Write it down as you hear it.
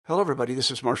Hello, everybody. This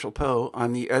is Marshall Poe.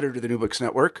 I'm the editor of the New Books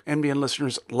Network. NBN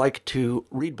listeners like to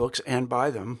read books and buy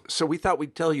them. So we thought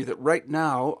we'd tell you that right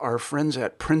now, our friends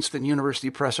at Princeton University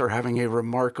Press are having a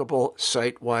remarkable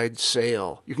site-wide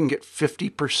sale. You can get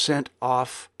 50%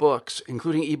 off books,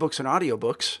 including ebooks and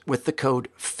audiobooks, with the code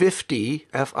 50,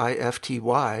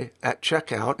 F-I-F-T-Y, at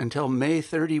checkout until May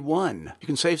 31. You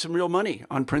can save some real money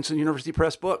on Princeton University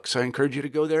Press books. I encourage you to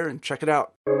go there and check it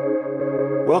out.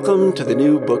 Welcome to the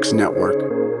New Books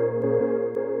Network.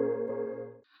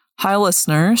 Hi,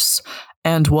 listeners,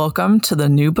 and welcome to the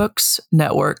New Books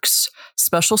Network's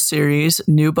special series,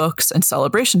 New Books and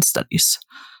Celebration Studies.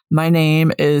 My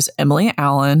name is Emily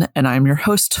Allen, and I'm your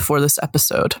host for this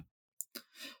episode.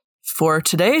 For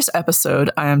today's episode,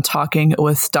 I am talking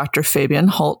with Dr. Fabian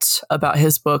Hult about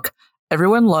his book,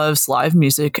 Everyone Loves Live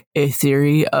Music, A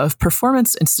Theory of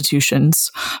Performance Institutions,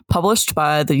 published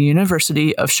by the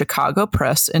University of Chicago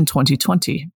Press in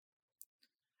 2020.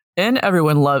 In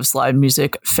Everyone Loves Live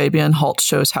Music, Fabian Hult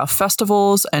shows how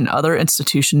festivals and other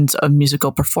institutions of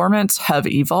musical performance have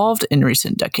evolved in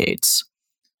recent decades.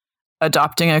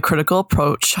 Adopting a critical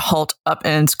approach, Hult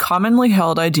upends commonly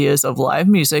held ideas of live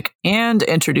music and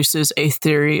introduces a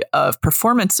theory of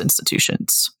performance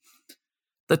institutions.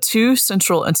 The two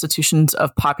central institutions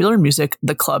of popular music,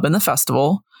 the club and the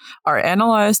festival, are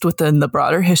analyzed within the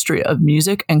broader history of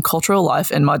music and cultural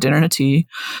life in modernity,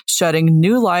 shedding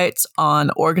new lights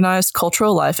on organized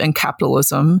cultural life and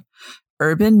capitalism,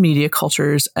 urban media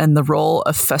cultures, and the role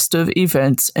of festive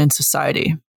events in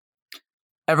society.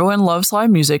 Everyone Loves Live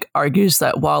Music argues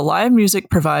that while live music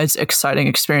provides exciting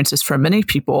experiences for many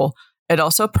people, it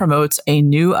also promotes a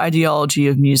new ideology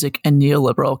of music and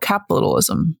neoliberal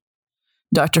capitalism.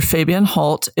 Dr. Fabian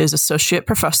Hult is Associate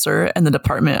Professor in the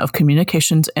Department of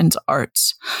Communications and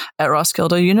Arts at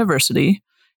Roskilde University.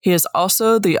 He is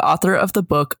also the author of the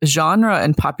book Genre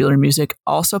in Popular Music,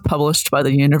 also published by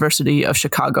the University of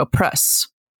Chicago Press.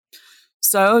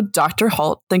 So, Dr.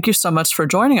 Hult, thank you so much for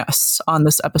joining us on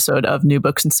this episode of New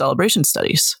Books and Celebration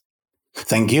Studies.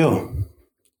 Thank you.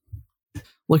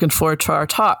 Looking forward to our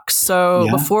talk. So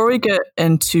Before we get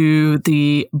into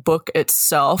the book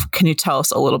itself, can you tell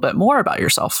us a little bit more about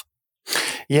yourself?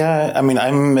 Yeah, I mean,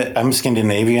 I'm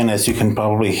Scandinavian, as you can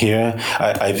probably hear.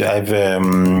 I'm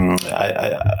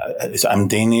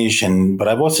Danish, but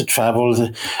I've also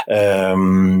traveled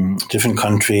different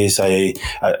countries. I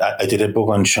did a book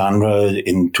on genre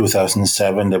in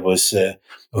 2007 that was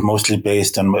mostly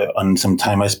based on some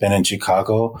time I spent in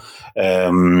Chicago.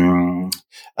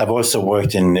 I've also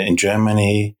worked in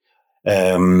Germany.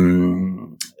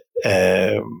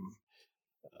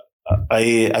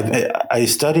 I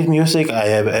studied music. I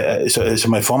have so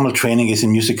my formal training is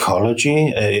in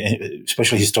musicology,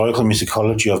 especially historical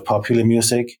musicology of popular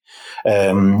music.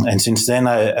 And since then,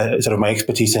 sort of my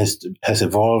expertise has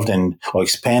evolved or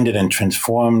expanded and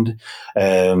transformed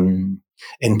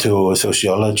into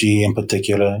sociology in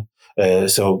particular.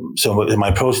 So my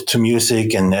approach to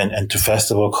music and to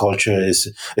festival culture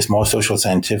is more social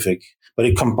scientific, but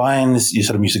it combines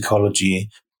sort of musicology,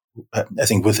 I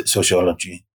think, with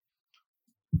sociology.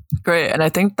 Great. And I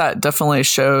think that definitely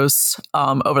shows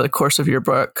over the course of your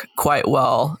book quite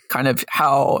well, kind of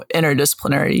how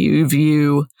interdisciplinary you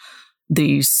view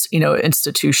these,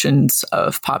 institutions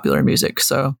of popular music.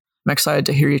 So I'm excited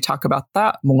to hear you talk about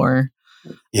that more.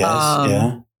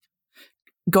 Yes.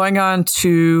 Going on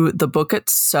to the book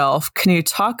itself, can you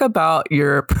talk about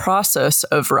your process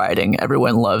of writing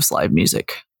Everyone Loves Live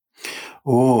Music?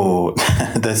 Oh,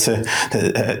 that's a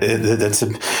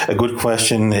good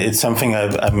question. It's something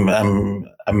I'm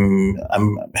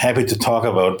happy to talk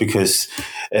about because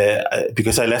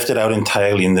I left it out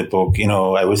entirely in the book.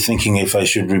 I was thinking if I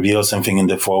should reveal something in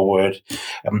the foreword.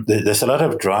 There's a lot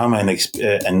of drama and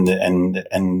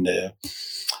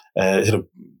sort of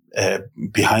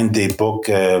behind the book.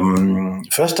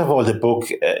 First of all, the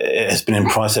book has been in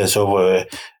process over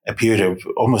a period of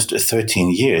almost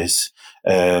 13 years.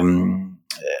 Although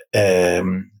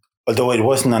it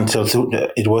wasn't until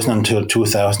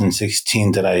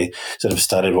 2016 that I sort of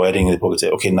started writing the book.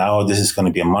 Say, okay, now this is going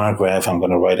to be a monograph. I'm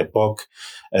going to write a book.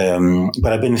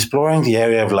 But I've been exploring the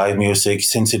area of live music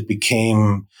since it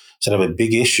became sort of a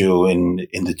big issue in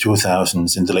the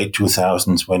 2000s, in the late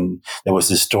 2000s, when there was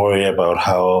this story about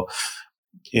how,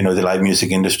 the live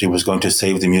music industry was going to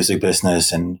save the music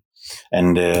business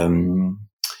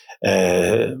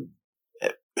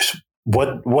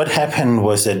what happened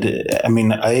was that,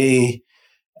 I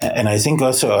think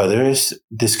also others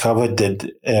discovered that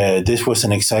this was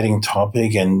an exciting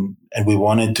topic, and we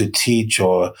wanted to teach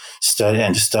or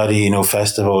study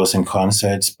festivals and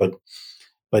concerts, but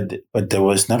but there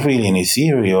was not really any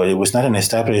theory, or it was not an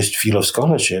established field of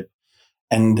scholarship.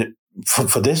 And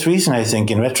for this reason, I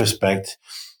think in retrospect,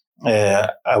 all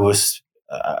I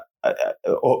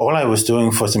was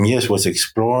doing for some years was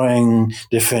exploring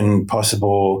different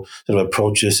possible sort of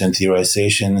approaches and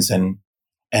theorizations, and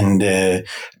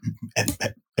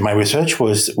my research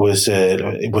was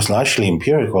largely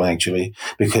empirical, actually,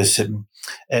 because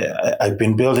I've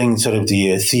been building sort of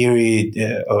the theory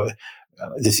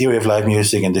of live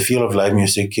music and the field of live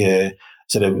music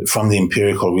sort of from the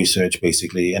empirical research,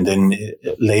 basically, and then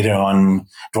later on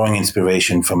drawing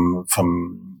inspiration from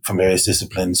various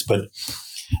disciplines. But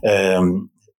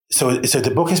so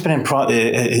the book has been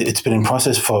it's been in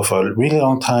process for a really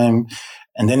long time.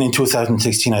 And then in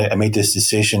 2016, I made this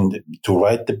decision to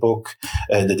write the book,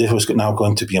 that this was now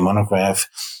going to be a monograph.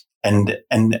 And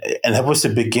that was the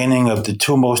beginning of the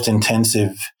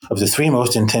three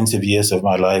most intensive years of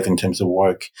my life in terms of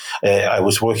work. I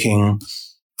was working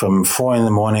from 4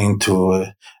 a.m. to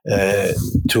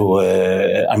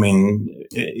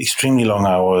extremely long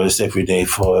hours every day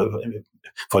for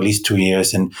at least 2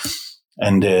 years, and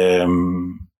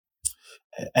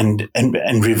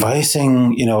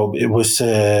revising, it was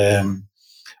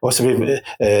also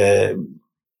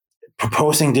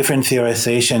proposing different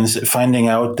theorizations, finding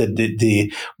out that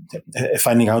it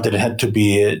had to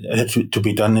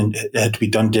be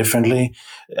done differently.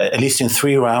 At least in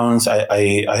 3 rounds,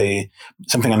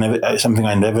 something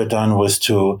I never done was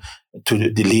to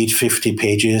delete 50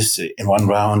 pages in one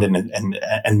round,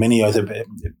 and many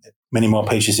more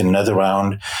pages in another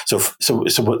round. So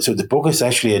the book is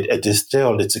actually a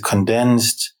distilled. It's a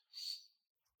condensed,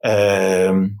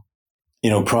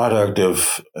 product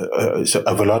of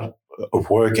a lot of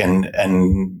work and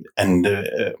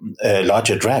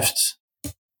larger drafts.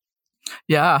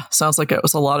 Yeah, sounds like it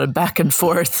was a lot of back and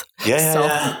forth.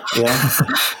 Yeah.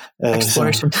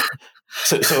 Exploration.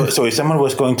 So if someone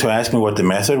was going to ask me what the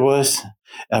method was,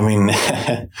 I mean,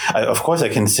 of course I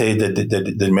can say that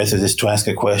the method is to ask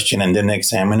a question and then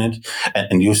examine it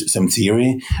and use some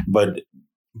theory. But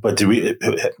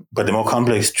the more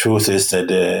complex truth is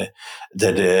that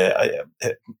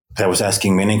I was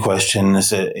asking many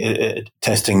questions,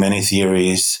 testing many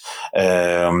theories,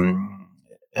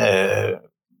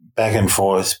 back and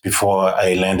forth before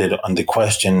I landed on the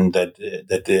question that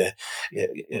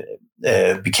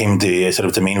became the sort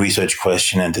of the main research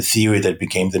question, and the theory that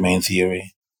became the main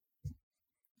theory.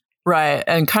 Right.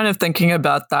 And kind of thinking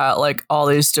about that, like all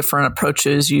these different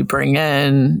approaches you bring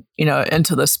in,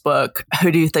 into this book,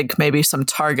 who do you think maybe some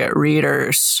target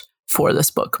readers for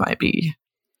this book might be?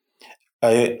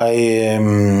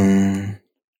 The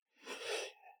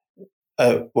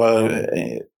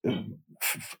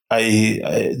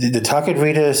target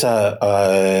readers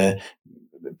are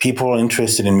people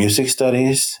interested in music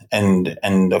studies, and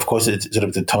of course it's sort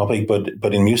of the topic,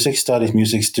 but in music studies,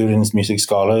 music students, music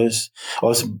scholars,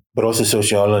 but also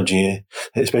sociology,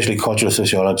 especially cultural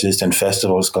sociologists and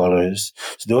festival scholars.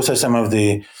 So those are some of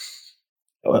the.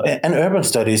 And urban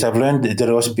studies, I've learned that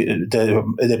also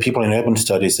the people in urban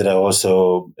studies that are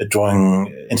also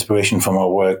drawing inspiration from our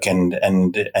work, and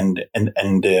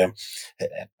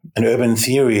urban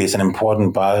theory is an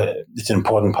important part. It's an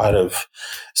important part of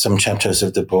some chapters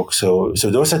of the book. So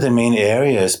those are the main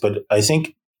areas. But I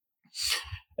think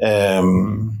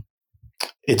it's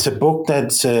a book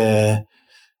that's it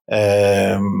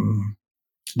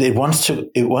wants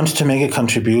to make a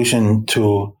contribution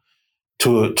to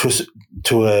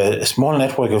a small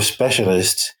network of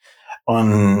specialists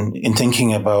in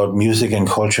thinking about music and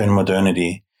culture and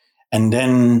modernity, and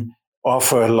then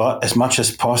offer as much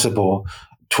as possible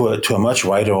to a much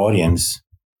wider audience.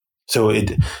 So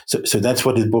that's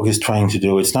what the book is trying to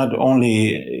do. It's not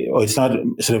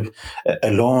sort of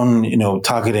alone,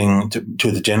 targeting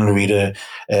to the general reader.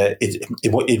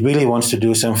 It really wants to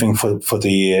do something for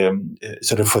the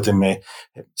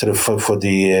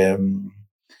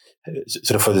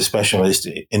specialist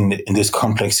in this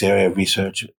complex area of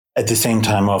research, at the same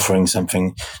time offering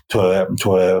something to a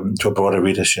broader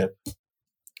readership.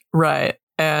 Right.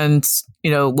 And,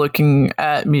 looking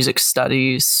at music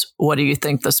studies, what do you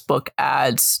think this book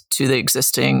adds to the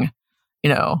existing,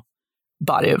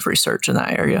 body of research in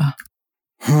that area?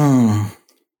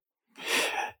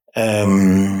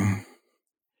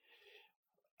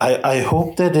 I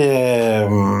hope that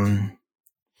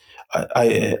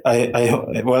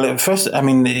first, I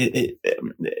mean, a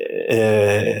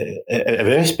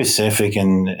very specific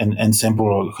and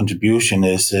simple contribution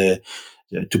is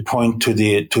to point to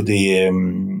the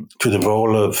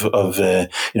role of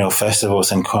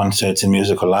festivals and concerts in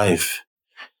musical life.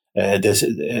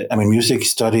 Music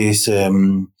studies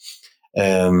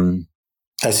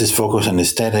has this focus on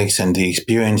aesthetics and the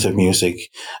experience of music.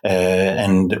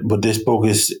 And what this book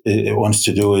wants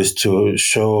to do is to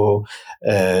show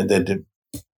that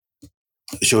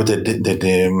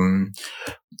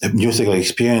musical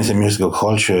experience and musical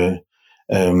culture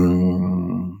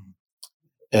in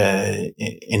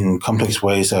complex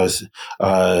ways are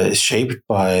shaped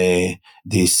by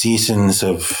the seasons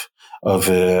of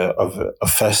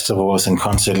festivals and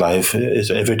concert life,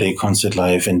 everyday concert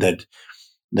life, and that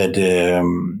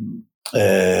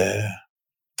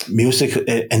music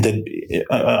and that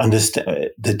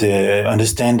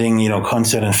understanding,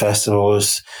 concert and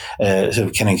festivals sort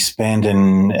of can expand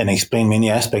and explain many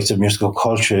aspects of musical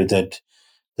culture that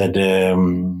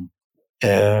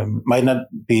might not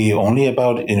be only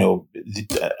about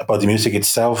about the music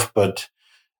itself,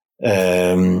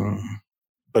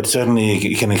 but certainly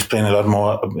it can explain a lot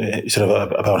more sort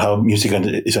of about how music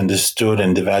is understood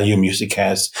and the value music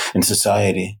has in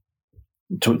society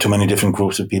to many different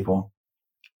groups of people.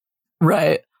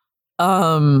 Right.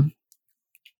 I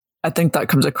think that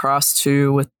comes across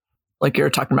too with, like, you're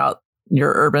talking about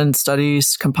your urban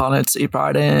studies components that you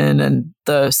brought in and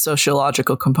the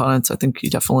sociological components. I think you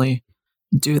definitely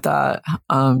do that.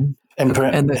 I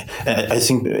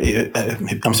think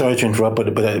I'm sorry to interrupt,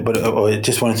 but I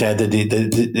just wanted to add that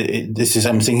this is,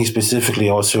 I'm thinking specifically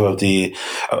also of the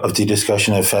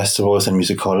discussion of festivals and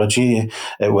musicology,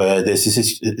 where there's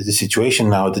the situation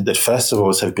now that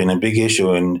festivals have been a big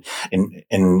issue in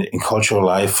cultural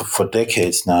life for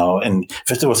decades now, and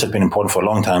festivals have been important for a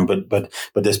long time, but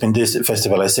there's been this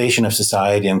festivalization of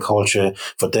society and culture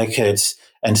for decades.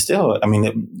 And still, I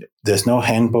mean, there's no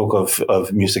handbook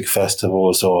of music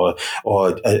festivals or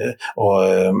I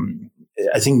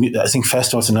think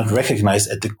festivals are not recognized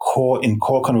at the core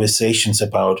conversations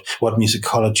about what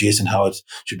musicology is and how it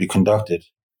should be conducted.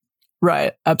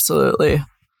 Right, absolutely.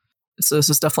 So this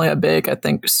is definitely a big, I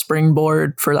think,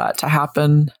 springboard for that to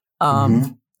happen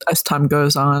as time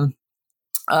goes on.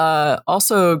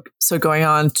 Also, so going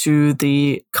on to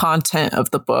the content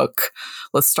of the book,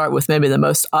 let's start with maybe the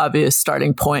most obvious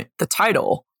starting point, the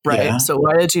title, right? Yeah. So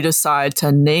why did you decide to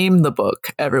name the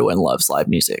book Everyone Loves Live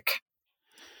Music?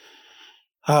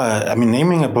 I mean,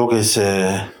 naming a book is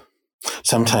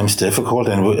sometimes difficult,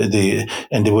 and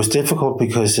it was difficult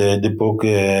because the book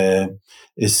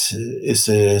is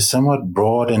somewhat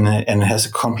broad and has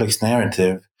a complex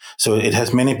narrative. So it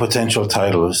has many potential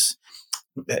titles.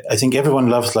 I think Everyone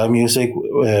Loves Live Music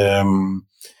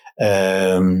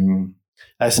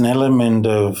as an element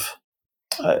of,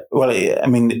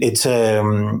 it's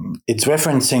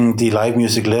referencing the live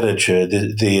music literature,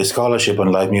 the scholarship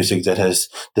on live music that has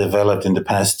developed in the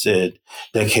past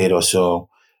decade or so.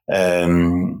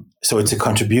 So it's a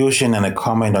contribution and a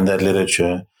comment on that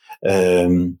literature.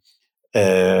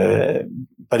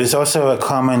 But it's also a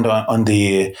comment on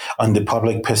the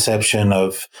public perception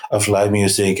of live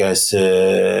music as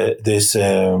this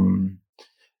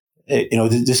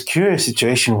curious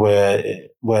situation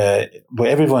where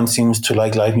everyone seems to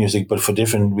like live music, but for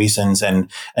different reasons.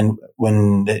 And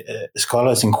when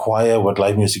scholars inquire what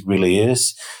live music really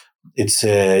is, it's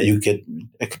you get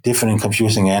different and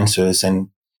confusing answers. And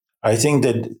I think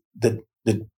that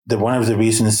one of the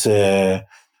reasons.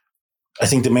 I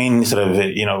think the main sort of,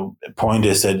 point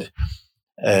is that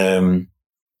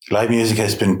live music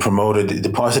has been promoted. The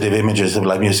positive images of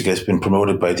live music has been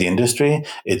promoted by the industry.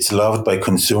 It's loved by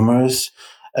consumers,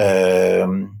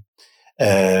 and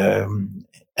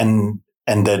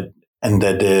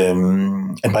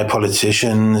by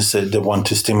politicians that want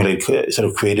to stimulate sort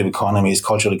of creative economies,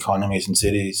 cultural economies in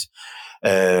cities.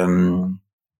 But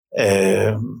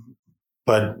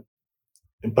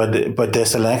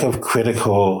there's a lack of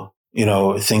critical,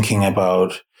 thinking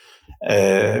about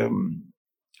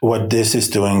what this is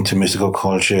doing to musical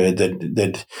culture.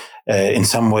 That in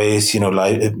some ways,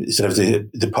 live, sort of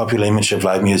the popular image of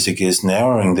live music is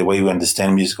narrowing the way we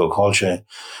understand musical culture,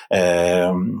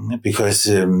 because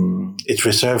it's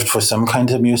reserved for some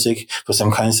kinds of music, for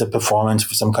some kinds of performance,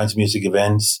 for some kinds of music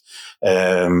events,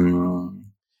 and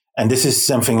this is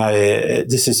something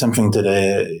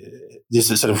that. This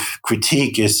sort of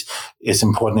critique is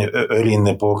important early in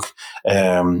the book,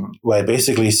 where I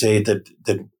basically say that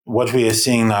what we are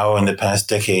seeing now in the past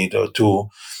decade or two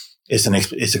is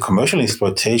a commercial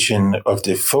exploitation of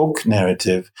the folk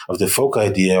narrative, of the folk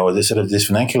idea, or this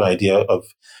vernacular idea of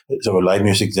sort of live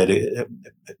music that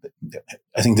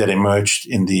I think that emerged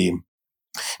in the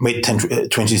mid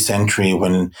 20th century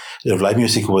when live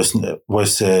music was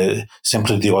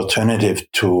simply the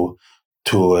alternative to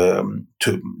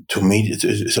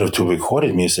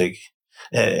recorded music.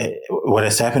 What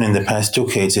has happened in the past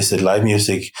decades is that live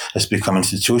music has become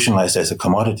institutionalized as a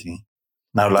commodity.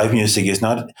 Now, live music is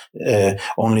not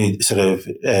only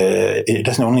it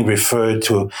doesn't only refer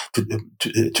to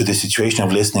the situation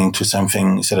of listening to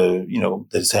something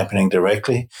that's happening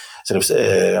directly,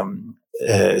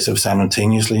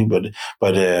 simultaneously, but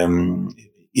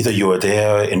either you are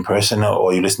there in person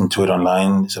or you listen to it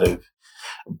online,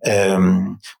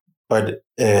 but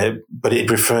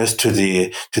it refers to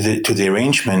the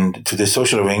arrangement, to the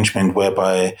social arrangement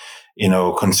whereby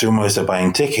consumers are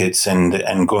buying tickets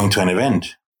and going to an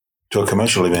event, to a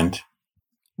commercial event.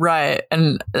 Right.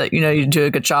 And, you do a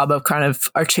good job of kind of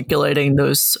articulating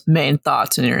those main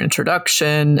thoughts in your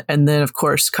introduction. And then, of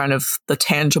course, kind of the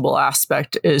tangible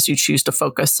aspect is you choose to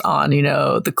focus on,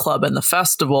 the club and the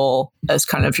festival as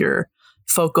kind of your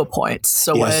focal points.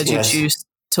 So why did you choose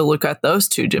to look at those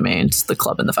two domains, the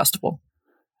club and the festival?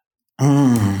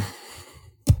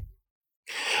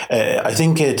 I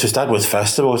think to start with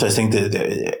festivals, I think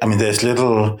there's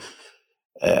little.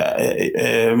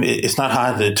 It's not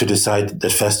hard to decide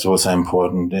that festivals are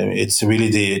important. It's really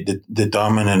the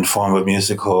dominant form of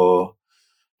musical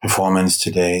performance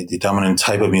today, the dominant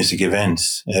type of music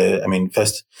events.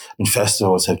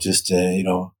 Festivals have just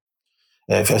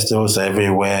festivals are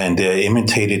everywhere, and they're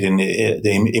imitated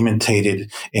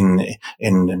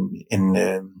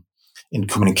in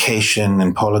communication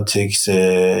and politics,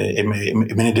 in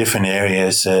many different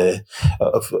areas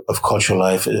of cultural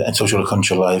life and social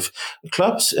cultural life.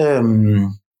 Clubs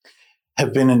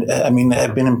have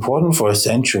been important for a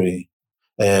century,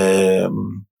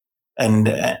 and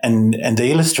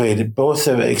they illustrate both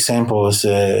examples.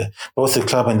 Both the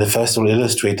club and the festival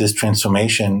illustrate this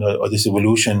transformation or this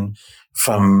evolution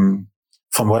from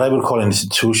what I would call an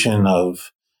institution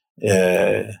of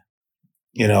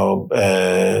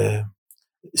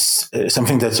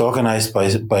something that's organized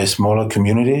by smaller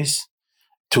communities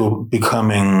to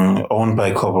becoming owned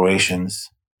by corporations.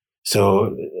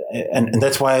 So, and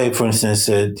that's why, for instance,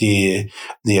 the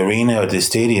arena or the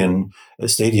stadium,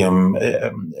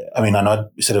 are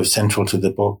not sort of central to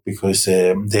the book because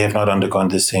they have not undergone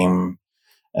the same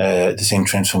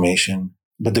transformation.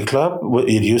 But the club,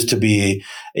 it used to be,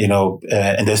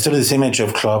 and there's still this image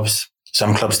of clubs.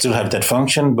 Some clubs still have that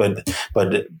function, but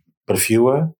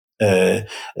fewer.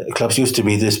 Clubs used to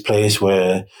be this place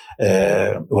where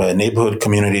neighborhood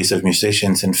communities of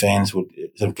musicians and fans would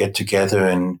sort of get together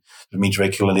and meet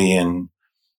regularly, and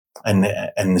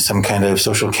some kind of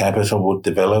social capital would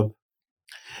develop,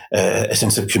 a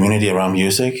sense of community around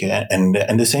music, and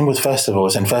the same with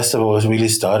festivals. And festivals really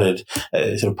started,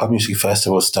 pop music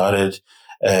festivals started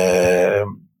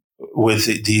with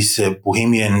these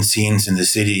bohemian scenes in the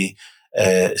city.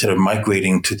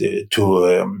 Migrating to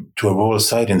a rural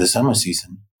site in the summer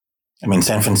season.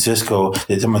 San Francisco,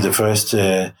 some of the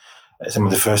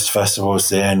first festivals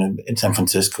there in San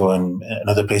Francisco and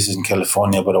other places in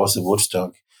California, but also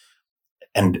Woodstock,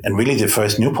 and really the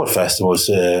first Newport festivals.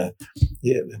 Not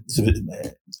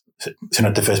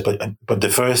the first, but the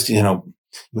first,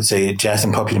 would say jazz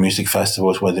and popular music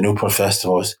festivals were the Newport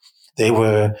festivals. They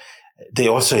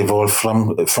also evolved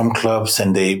from clubs,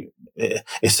 and they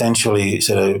essentially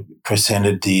sort of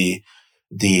presented the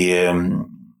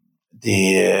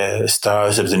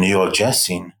stars of the New York jazz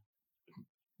scene,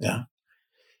 and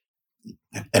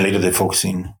later the folk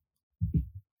scene.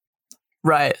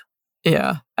 Right.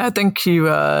 Yeah, I think you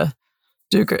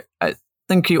do great. I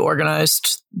think you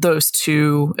organized those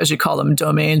two, as you call them,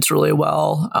 domains really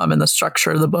well in the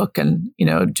structure of the book, and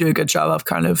do a good job of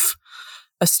kind of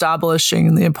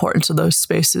establishing the importance of those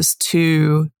spaces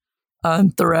too.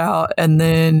 Throughout. And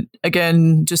then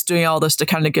again, just doing all this to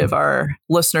kind of give our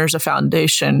listeners a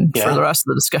foundation for the rest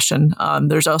of the discussion.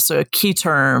 There's also a key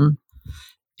term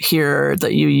here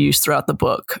that you use throughout the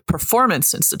book,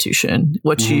 performance institution,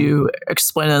 which you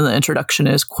explain in the introduction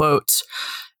is, quote,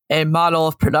 a model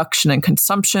of production and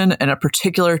consumption and a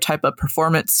particular type of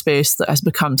performance space that has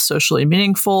become socially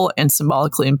meaningful and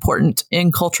symbolically important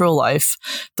in cultural life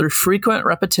through frequent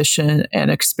repetition and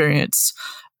experience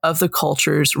of the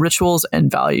culture's rituals and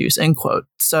values, end quote.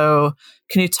 So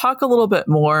can you talk a little bit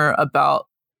more about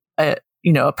a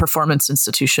performance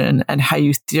institution and how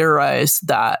you theorize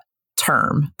that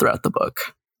term throughout the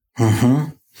book?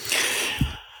 Mm-hmm.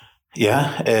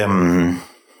 Yeah.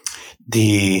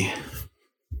 The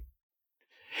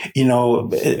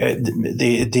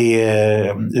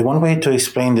one way to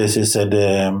explain this is that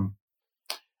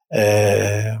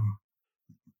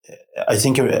I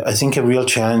think a real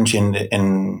challenge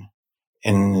in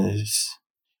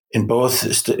both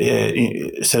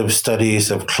sort of studies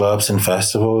of clubs and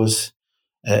festivals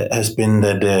has been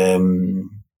that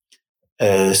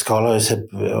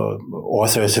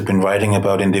authors have been writing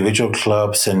about individual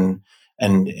clubs and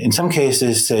and in some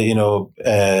cases,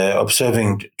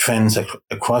 observing trends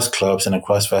across clubs and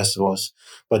across festivals,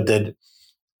 but that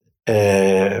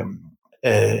there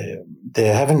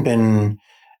haven't been.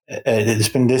 There's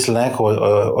been this lack, or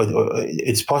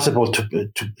it's possible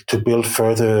to build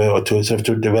further, or to sort of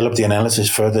to develop the analysis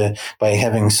further by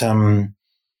having some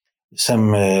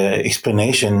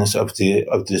explanations of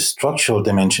the structural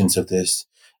dimensions of this.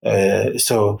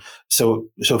 So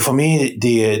for me,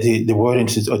 the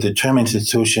word or the term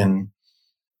institution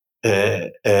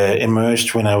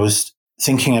emerged when I was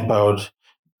thinking about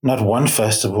not one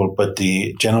festival, but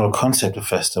the general concept of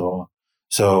festival.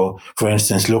 So, for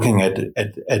instance, looking at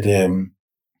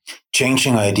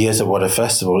changing ideas of what a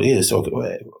festival is, or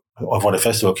what a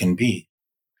festival can be.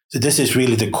 So this is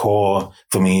really the core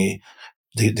for me.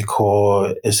 The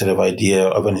core sort of idea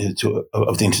of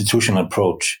the institutional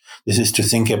approach. This is to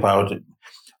think about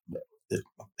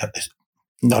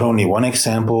not only one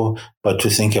example, but to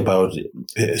think about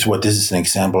what this is an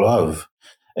example of.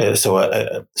 So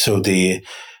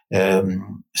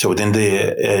within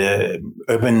the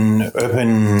urban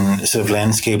sort of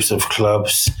landscapes of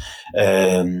clubs,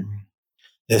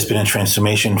 there's been a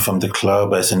transformation from the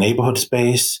club as a neighborhood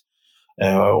space,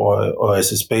 or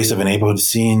as a space of a neighborhood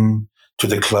scene, to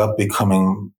the club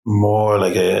becoming more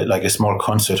like a small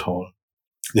concert hall.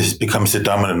 This becomes the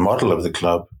dominant model of the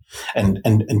club, and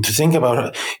to think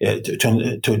about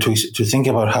to think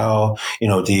about how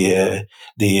the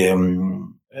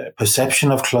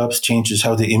perception of clubs changes,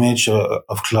 how the image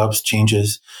of clubs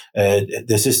changes.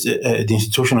 This is the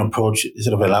institutional approach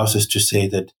sort of allows us to say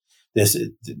that this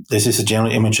is a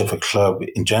general image of a club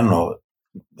in general,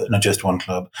 not just one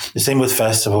club. The same with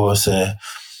festivals.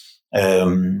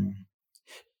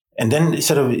 And then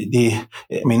sort of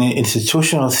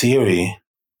institutional theory,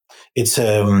 it's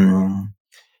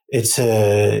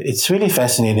really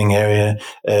fascinating area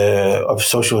of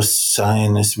social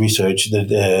science research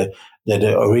that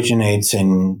originates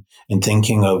in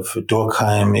thinking of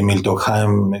Durkheim, Emil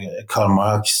Durkheim, Karl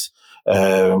Marx,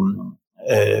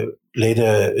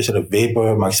 later sort of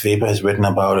Weber. Max Weber has written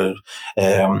about it,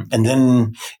 and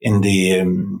then in the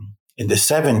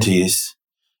 70s.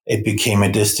 It became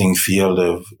a distinct field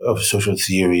of social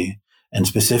theory, and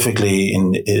specifically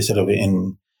in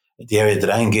the area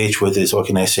that I engage with is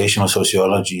organizational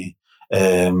sociology,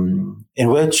 in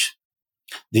which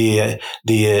the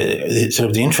sort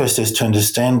of the interest is to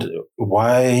understand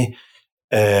why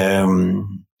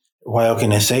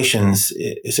organizations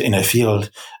in a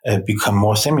field become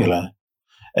more similar.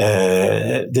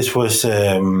 This was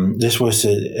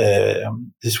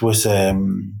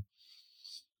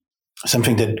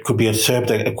something that could be observed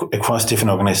across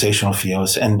different organizational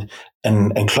fields, and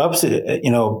clubs,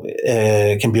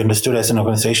 can be understood as an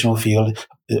organizational field.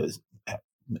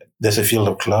 There's a field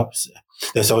of clubs.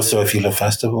 There's also a field of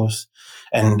festivals,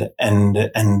 and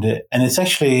it's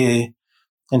actually,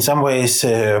 in some ways,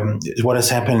 what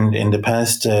has happened in the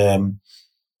past 2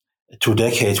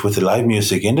 decades with the live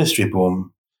music industry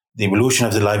boom. The evolution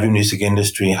of the live music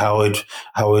industry, how it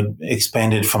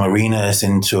expanded from arenas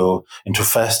into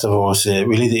festivals.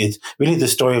 Really the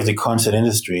story of the concert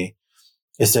industry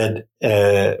is that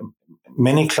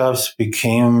many clubs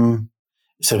became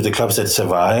sort of the clubs that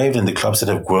survived, and the clubs that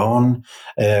have grown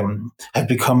have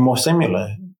become more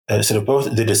similar. Sort of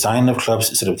both the design of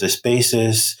clubs, sort of the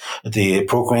spaces, the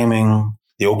programming,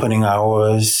 the opening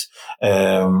hours.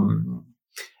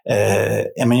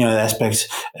 Many other aspects,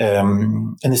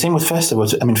 and the same with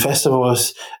festivals. I mean,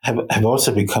 festivals have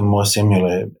also become more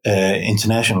similar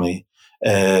internationally.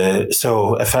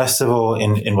 So a festival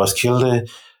in Roskilde,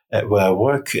 where I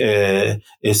work,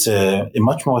 is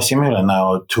much more similar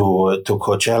now to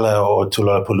Coachella or to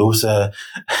Lollapalooza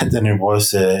than it was,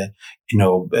 2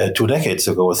 decades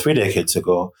ago or 3 decades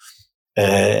ago.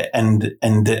 And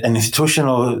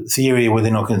institutional theory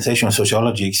within organizational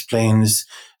sociology explains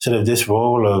sort of this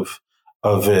role of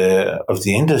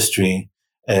the industry,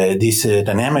 these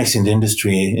dynamics in the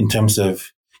industry in terms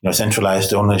of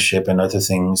centralized ownership and other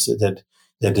things that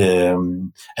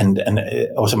and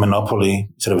also monopoly,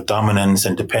 sort of dominance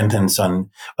and dependence on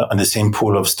the same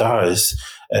pool of stars,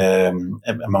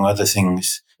 among other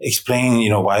things.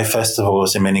 Explain, why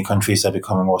festivals in many countries are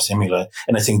becoming more similar.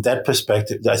 And I think this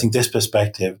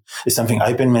perspective is something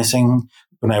I've been missing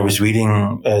when I was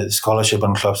reading scholarship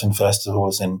on clubs and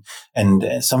festivals, and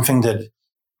something that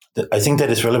I think that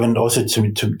is relevant also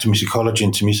to musicology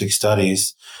and to music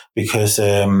studies, because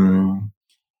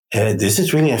this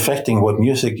is really affecting what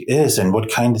music is and what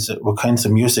kinds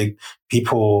of music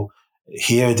people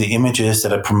hear, the images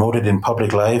that are promoted in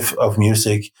public life of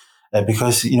music.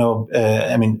 because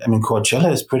I mean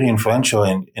Coachella is pretty influential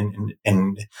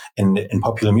in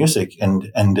popular music and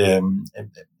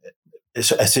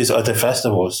as is other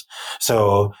festivals.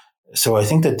 So I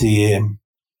think that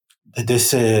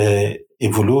this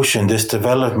evolution, this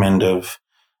development of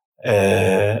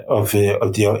the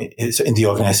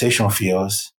organizational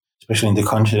fields, especially in the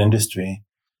content industry,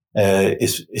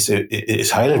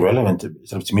 is highly relevant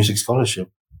to music scholarship.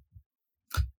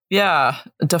 Yeah,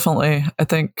 definitely. I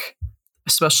think,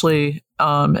 especially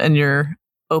in your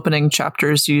opening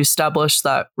chapters, you established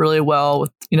that really well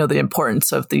with the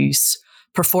importance of these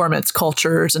performance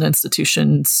cultures and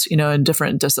institutions, in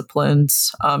different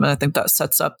disciplines. And I think that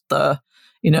sets up the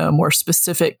more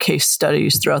specific case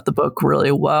studies throughout the book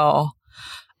really well.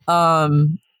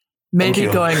 Maybe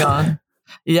going on.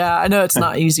 Yeah, I know it's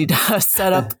not easy to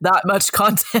set up that much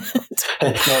content.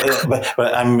 but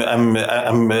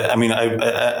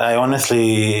I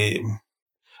honestly,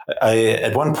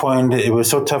 at one point it was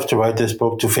so tough to write this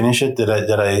book, to finish it,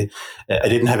 that I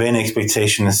didn't have any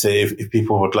expectations if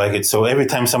people would like it. So every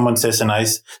time someone says a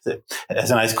nice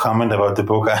comment about the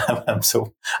book,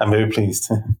 I'm very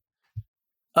pleased.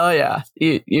 Oh yeah,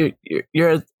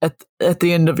 you're at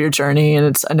the end of your journey,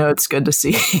 and I know it's good to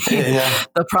see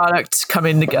the product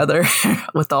coming together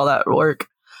with all that work.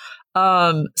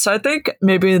 So I think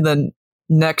maybe the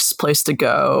next place to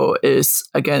go is,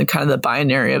 again, kind of the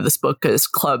binary of this book is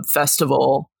club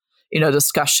festival,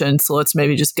 discussion. So let's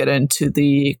maybe just get into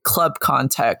the club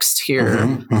context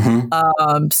here.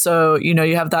 So,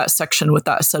 you have that section with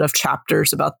that set of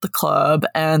chapters about the club.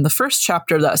 And the first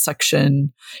chapter of that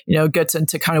section, gets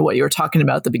into kind of what you were talking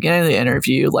about at the beginning of the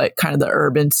interview, like kind of the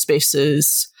urban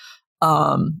spaces,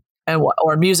 or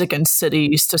music in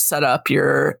cities to set up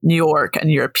your New York and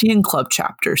European club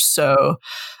chapters. So,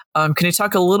 can you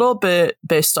talk a little bit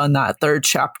based on that third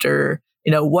chapter,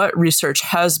 what research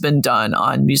has been done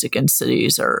on music in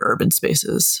cities or urban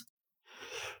spaces?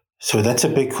 So that's a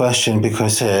big question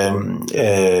because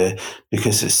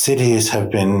cities have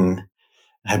been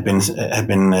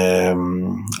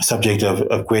subject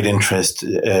of great interest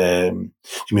to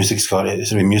music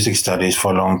studies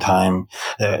for a long time.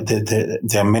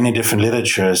 There are many different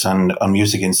literatures on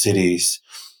music in cities,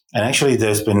 and actually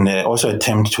there's been also an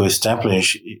attempt to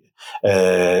establish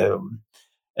urban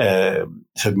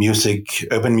music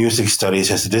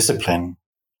studies as a discipline,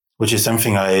 which is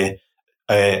something I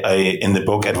in the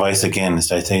book advise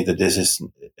against. I think that this is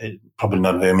probably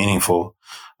not very meaningful.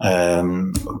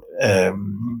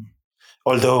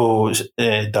 Although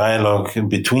dialogue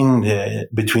between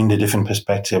the different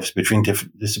perspectives, between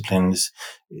different disciplines,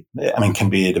 can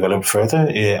be developed further.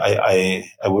 I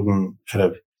wouldn't sort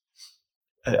of.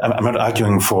 I'm not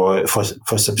arguing for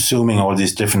subsuming all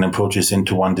these different approaches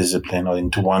into one discipline or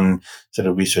into one sort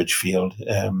of research field.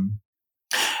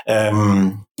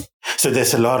 So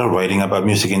there's a lot of writing about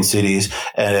music in cities.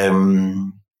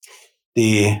 Maybe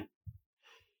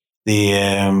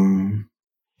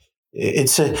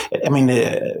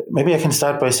I can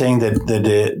start by saying that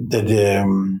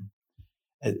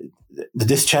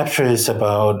this chapter is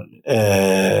about.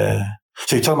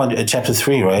 So you're talking about chapter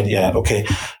 3, right? Yeah. Okay.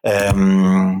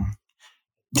 I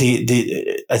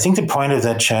think the point of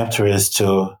that chapter is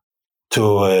to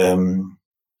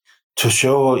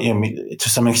show, to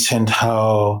some extent,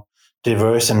 how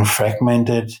diverse and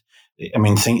fragmented.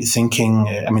 Thinking.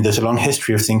 There's a long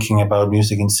history of thinking about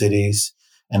music in cities,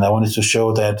 and I wanted to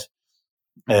show that.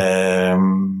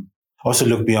 Also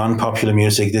look beyond popular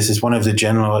music. This is one of the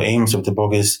general aims of the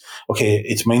book is, okay,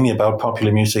 it's mainly about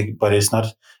popular music, but it's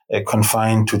not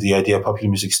confined to the idea of popular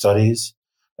music studies.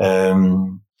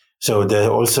 So there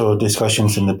are also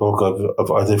discussions in the book of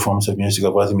other forms of music,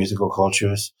 of other musical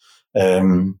cultures.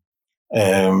 I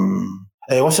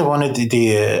also wanted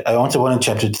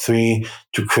chapter 3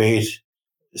 to create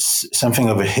something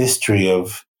of a history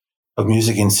of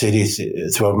music in cities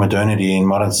throughout modernity in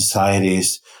modern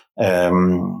societies,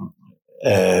 from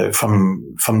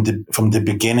the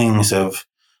beginnings of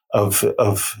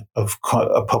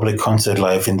public concert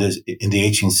life in the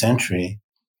 18th century,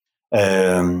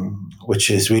 which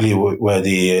is really where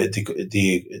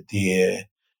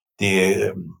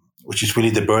which is really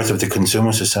the birth of the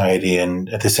consumer society, and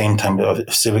at the same time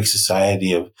of civic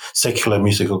society, of secular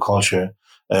musical culture.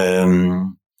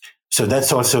 So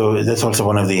that's also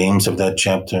one of the aims of that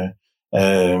chapter.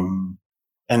 And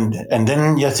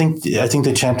then I think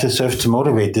the chapter serves to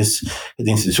motivate the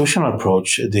institutional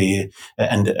approach,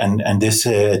 and this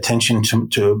attention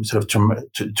to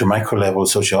micro level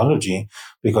sociology,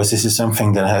 because this is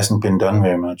something that hasn't been done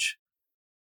very much.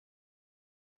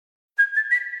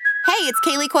 Hey, it's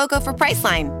Kaylee Cuoco for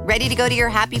Priceline. Ready to go to your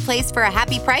happy place for a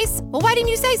happy price? Well, why didn't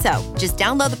you say so? Just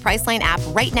download the Priceline app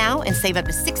right now and save up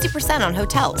to 60% on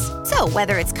hotels. So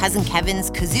whether it's Cousin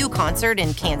Kevin's Kazoo Concert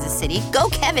in Kansas City, go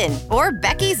Kevin, or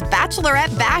Becky's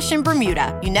Bachelorette Bash in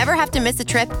Bermuda, you never have to miss a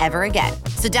trip ever again.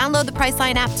 So download the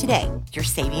Priceline app today. Your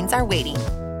savings are waiting.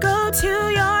 Go to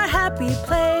your happy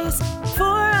place for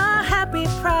a happy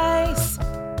price.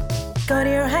 Go to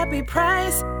your happy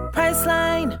price,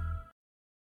 Priceline.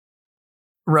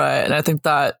 Right. And I think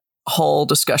that whole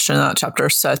discussion in that chapter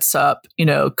sets up,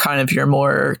 kind of your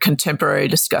more contemporary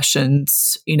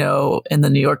discussions, in the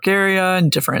New York area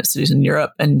and different cities in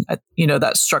Europe. And,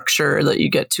 that structure that you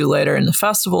get to later in the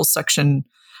festival section,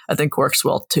 I think works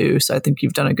well too. So I think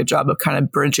you've done a good job of kind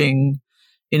of bridging,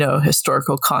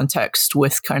 historical context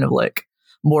with kind of like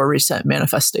more recent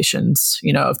manifestations,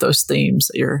 of those themes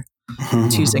that you're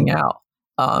teasing out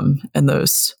in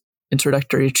those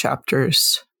introductory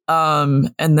chapters.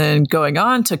 And then going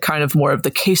on to kind of more of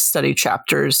the case study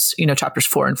chapters, chapters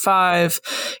 4 and 5,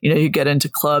 you get into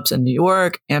clubs in New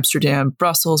York, Amsterdam,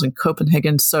 Brussels, and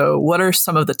Copenhagen. So what are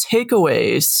some of the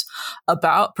takeaways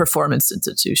about performance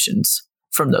institutions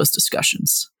from those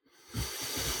discussions?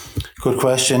 Good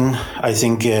question. I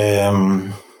think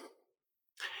the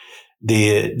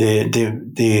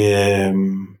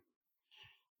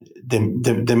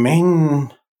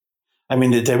main. I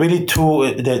mean, there are really two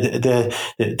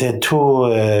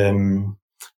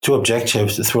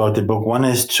objectives throughout the book. One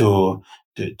is to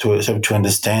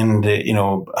understand,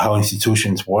 how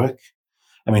institutions work.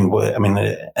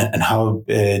 And how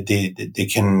they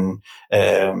can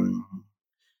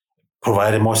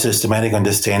provide a more systematic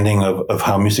understanding of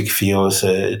how music feels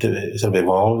to sort of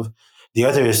evolve. The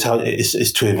other is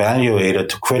to evaluate or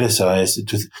to criticize,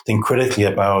 to think critically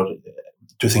about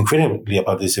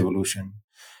this evolution.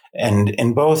 And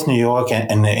in both New York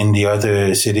and in the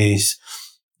other cities,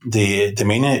 the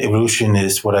main evolution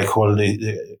is what I call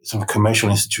the sort of commercial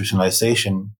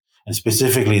institutionalization, and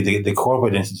specifically the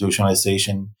corporate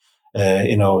institutionalization.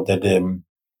 That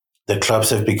the clubs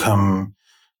have become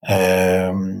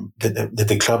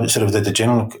the club sort of the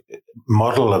general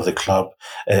model of the club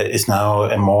is now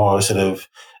a more sort of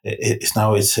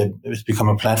it's become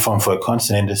a platform for a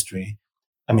constant industry.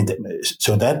 I mean,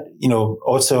 so that,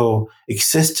 also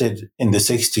existed in the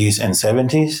 60s and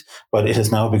 70s, but it has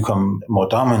now become more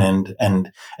dominant.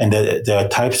 And there are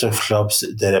types of clubs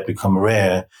that have become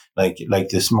rare, like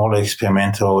the smaller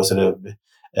experimental sort of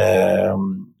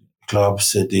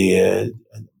clubs,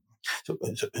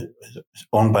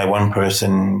 owned by one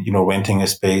person, renting a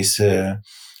space,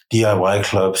 DIY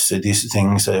clubs. These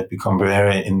things have become rare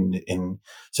in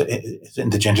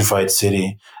the gentrified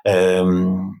city.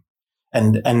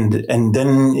 And then,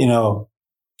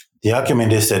 the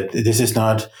argument is that this is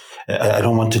not, I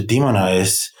don't want to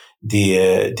demonize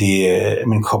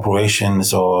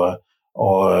corporations or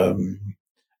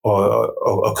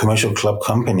commercial club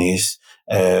companies.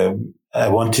 I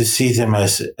want to see them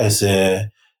as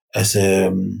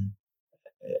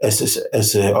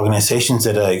organizations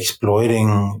that are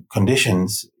exploiting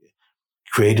conditions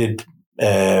created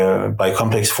by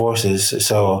complex forces.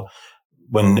 So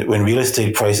when real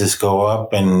estate prices go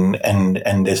up and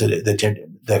there's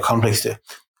the complex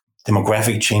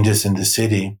demographic changes in the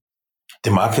city,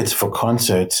 the markets for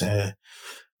concerts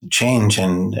change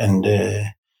and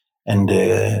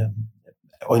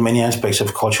many aspects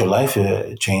of cultural life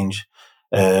change.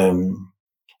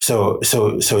 So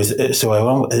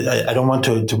I don't want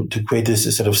to create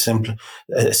this sort of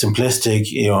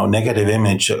simplistic, negative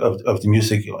image of the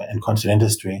music and concert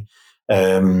industry.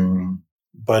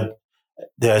 But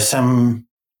there are some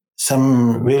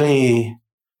really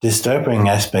disturbing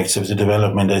aspects of the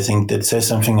development, I think, that says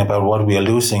something about what we are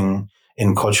losing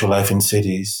in cultural life in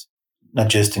cities, not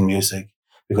just in music,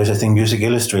 because I think music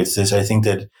illustrates this. I think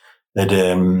that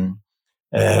the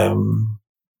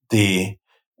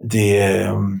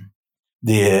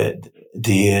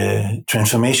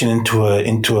transformation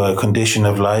into a condition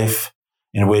of life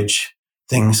in which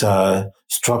things are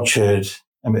structured.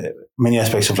 I mean, many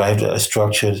aspects of life are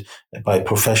structured by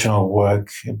professional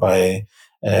work, by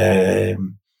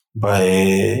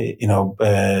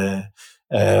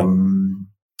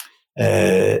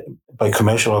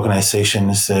commercial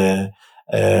organizations.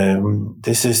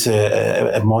 This is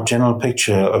a more general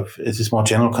picture of this more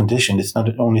general condition. It's not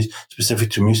only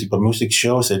specific to music, but music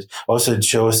shows it. Also, it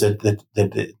shows that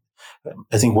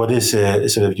I think what is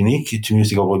sort of unique to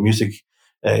music, or what music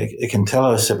it can tell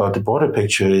us about the broader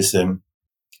picture, is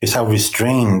how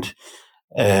restrained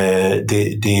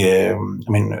urban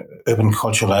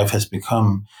cultural life has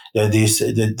become.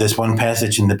 There's one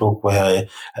passage in the book where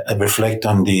I reflect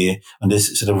on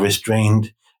this sort of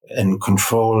restrained and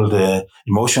controlled,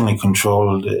 emotionally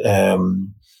controlled,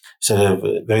 sort of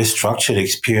very structured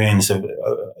experience of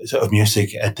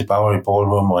music at the Bowery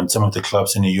Ballroom or in some of the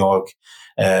clubs in New York.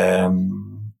 That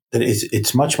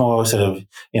it's much more sort of,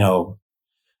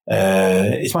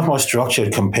 it's much more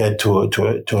structured compared to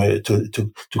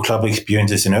club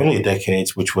experiences in earlier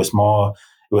decades, which was more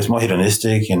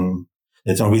hedonistic, and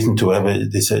there's no reason to have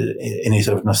any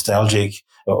sort of nostalgic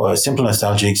or simple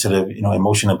nostalgic sort of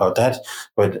emotion about that.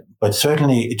 But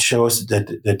certainly it shows that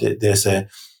there's that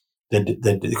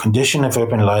the condition of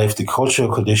urban life, the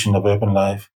cultural condition of urban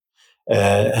life,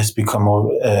 has become more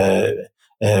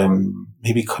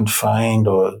maybe confined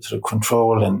or sort of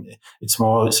controlled, and it's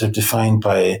more sort of defined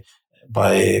by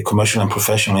commercial and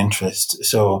professional interests.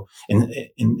 So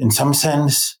in some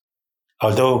sense,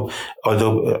 although one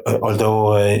of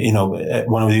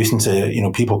the reasons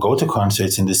people go to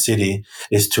concerts in the city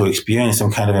is to experience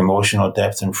some kind of emotional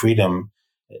depth and freedom,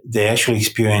 they actually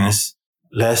experience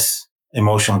less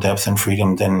emotional depth and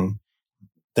freedom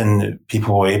than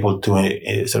people were able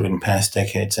to sort of in past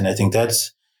decades. And I think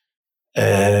that's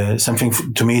something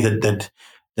to me that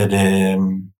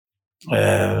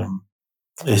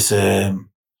is a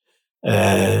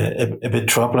bit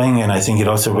troubling, and I think it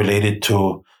also related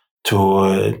to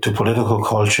political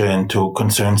culture and to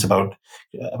concerns about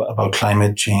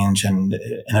climate change and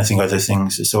I think other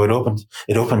things. So it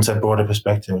opens up broader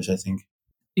perspectives, I think.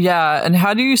 Yeah, and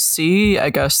how do you see, I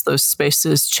guess, those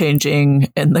spaces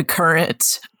changing in the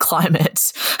current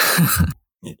climate?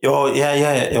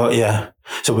 Yeah.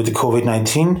 So with the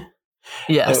COVID-19,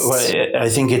 yes, I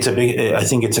think it's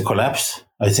a collapse.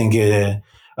 I think that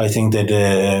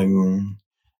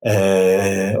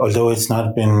although it's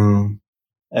not been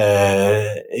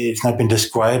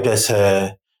described as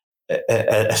a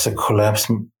collapse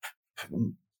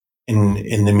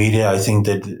in the media, I think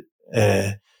that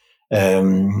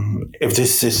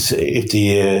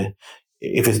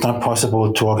if it's not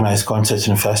possible to organize concerts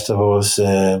and festivals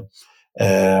sort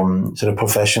of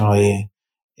professionally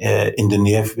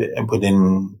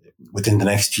within the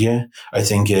next year, I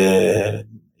think it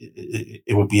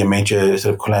would be a major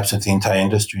sort of collapse of the entire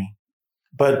industry.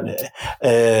 But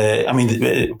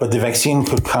the vaccine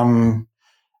could come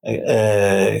in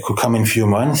a few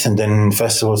months, and then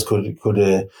festivals could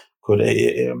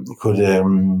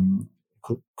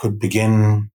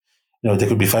begin. There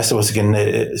could be festivals again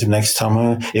next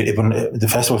summer. The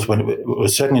festivals will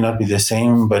certainly not be the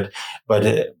same, but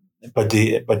the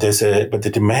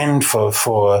demand for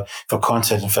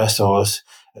concerts and festivals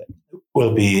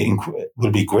will be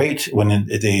great when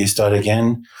they start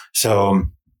again. So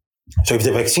if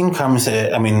the vaccine comes,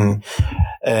 or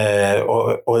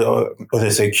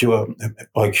there's a cure,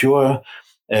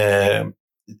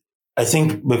 I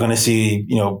think we're going to see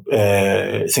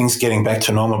things getting back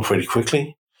to normal pretty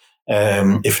quickly.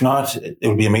 If not, it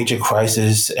will be a major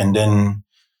crisis, and then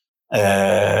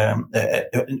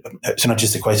so not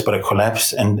just a crisis but a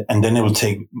collapse, and then it will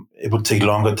take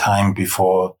longer time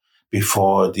before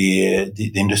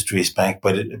the industry is back.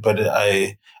 But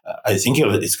I think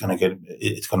it's going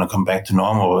to come back to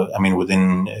normal. I mean,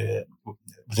 within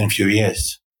a few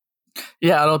years.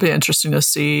 Yeah, it'll be interesting to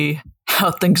see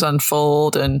how things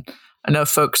unfold, and I know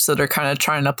folks that are kind of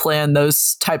trying to plan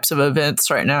those types of events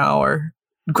right now are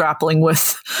grappling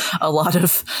with a lot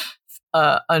of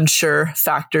unsure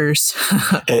factors.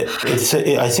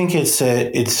 I think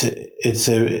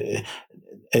the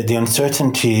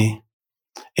uncertainty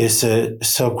is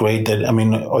so great that, I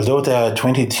mean, although there are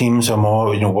 20 teams or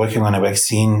more, working on a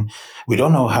vaccine, we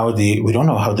don't know how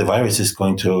the virus is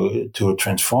going to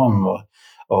transform,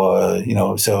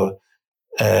 or so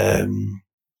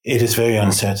it is very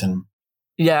uncertain.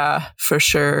 Yeah, for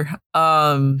sure.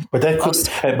 But that could,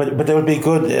 but that would be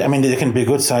good. I mean, there can be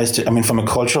good sides to, I mean, from a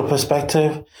cultural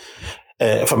perspective,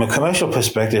 from a commercial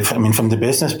perspective, I mean, from the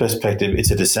business perspective, it's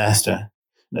a disaster,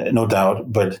 no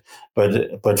doubt. But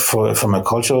from a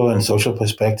cultural and social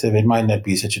perspective, it might not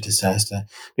be such a disaster,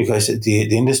 because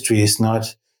the industry is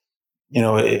not,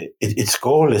 its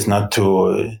goal is not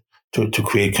to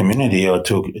create community or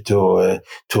to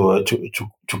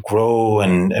grow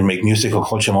and make music or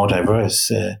culture more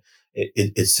diverse.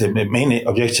 Its main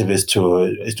objective is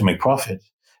to make profit,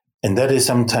 and that is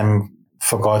sometimes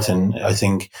forgotten. I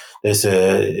think it's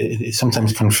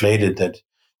sometimes conflated that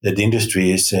the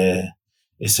industry is as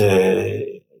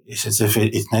if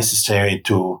it's necessary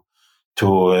for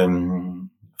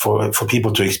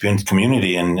people to experience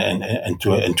community and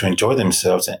to enjoy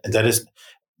themselves, and that is.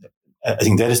 I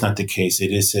think that is not the case.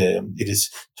 It is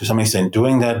to some extent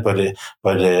doing that, but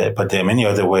there are many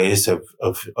other ways of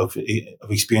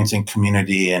experiencing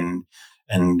community and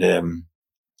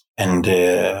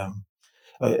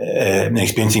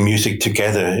experiencing music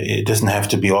together. It doesn't have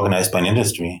to be organized by an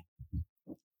industry.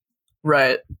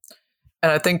 Right.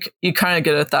 And I think you kind of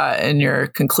get at that in your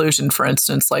conclusion. For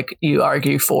instance, like you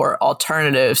argue for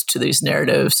alternatives to these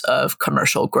narratives of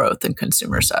commercial growth and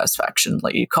consumer satisfaction.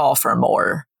 Like you call for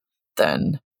more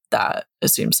than that, it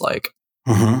seems like.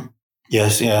 Mm-hmm.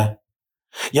 Yes. Yeah.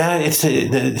 Yeah.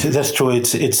 That's true.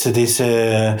 It's this.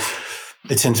 I'm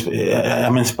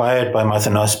inspired by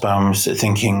Martha Nussbaum's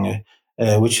thinking,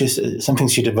 which is something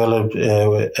she developed,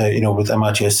 with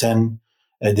Amartya Sen.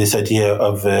 This idea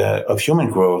of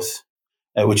human growth.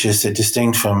 Which is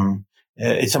distinct from,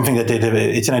 it's something that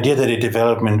it's an idea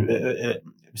that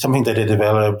something that they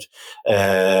developed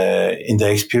in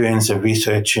their experience of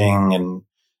researching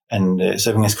and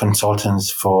serving as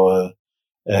consultants for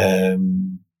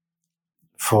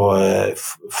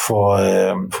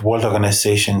world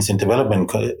organizations in developing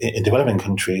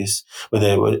countries, where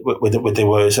they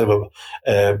were sort of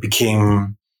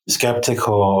became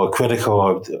skeptical or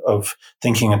critical of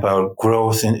thinking about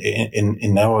growth in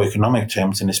narrow economic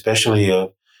terms, and especially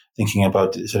thinking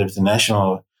about sort of the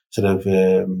national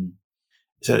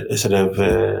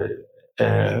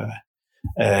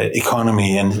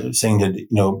economy, and saying that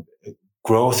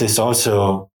growth is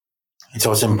also. It's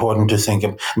also important to think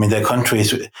of. I mean, there are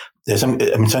countries. There's some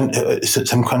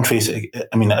countries.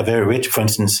 I mean, are very rich. For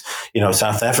instance,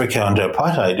 South Africa under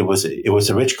apartheid, it was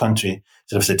a rich country,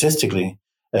 sort of statistically.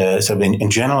 So in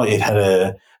general, it had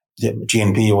a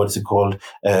GNP, what's it called?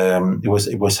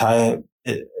 It was high.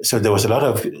 So there was a lot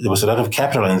of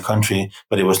capital in the country,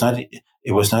 but it was not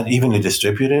evenly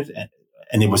distributed,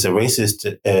 and it was a racist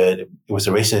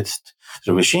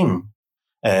regime.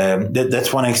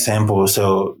 That's one example.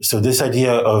 So this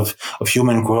idea of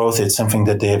human growth, it's something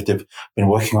that they've been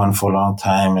working on for a long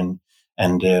time,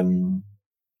 and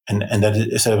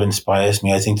that sort of inspires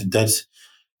me. I think that's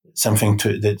something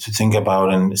to think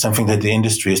about, and something that the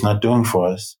industry is not doing for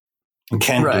us and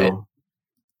can't do.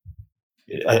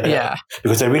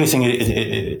 Because I really think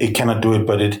it cannot do it,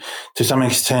 but it, to some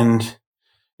extent,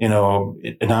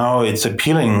 now it's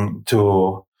appealing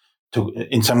to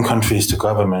in some countries to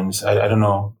governments. I don't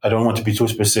know. I don't want to be too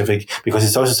specific because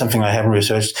it's also something I haven't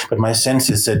researched, but my sense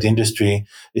is that the industry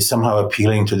is somehow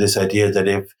appealing to this idea that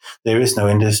if there is no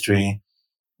industry,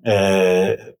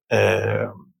 there's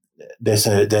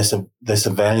a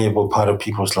valuable part of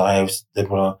people's lives that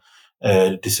will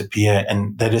disappear,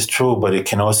 and that is true. But it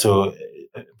can also,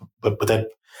 but that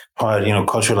part,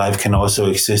 cultural life can also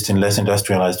exist in less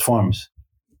industrialized forms.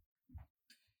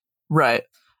 Right.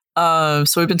 So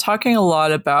we've been talking a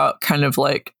lot about kind of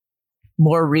like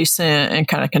more recent and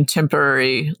kind of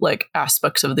contemporary like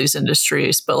aspects of these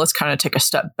industries, but let's kind of take a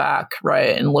step back,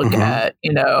 right, and look at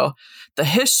the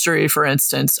history, for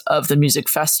instance, of the music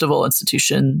festival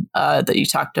institution that you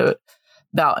talked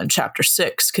about in Chapter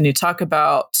 6. Can you talk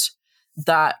about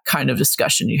that kind of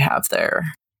discussion you have there?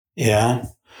 Yeah.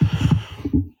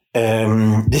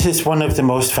 This is one of the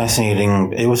most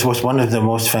fascinating. It was one of the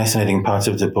most fascinating parts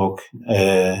of the book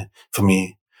for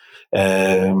me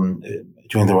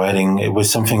during the writing. It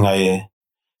was something I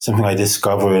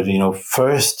discovered.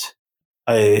 First,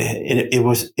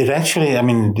 it actually. I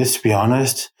mean, just to be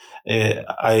honest,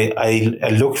 I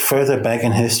looked further back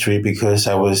in history because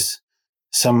I was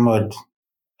somewhat.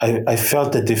 I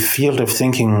felt that the field of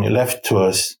thinking left to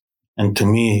us and to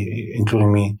me,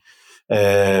 including me.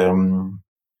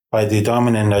 By the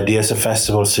dominant ideas of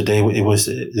festivals today, it was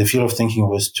the field of thinking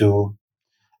was too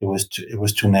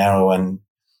narrow,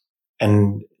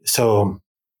 and so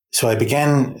I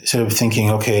began sort of thinking,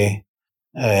 okay,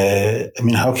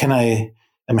 how can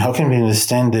we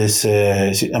understand this?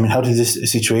 How did this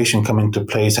situation come into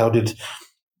place? How did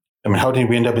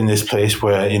we end up in this place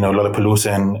where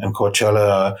Lollapalooza and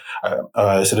Coachella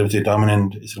are sort of the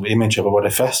dominant sort of image of what a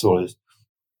festival is,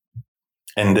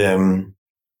 and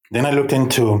then I looked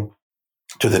into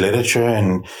the literature,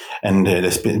 and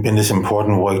there's been this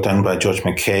important work done by George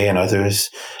Mackay and others,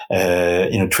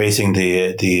 tracing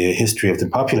the history of the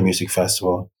Popular Music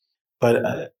Festival.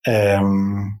 But it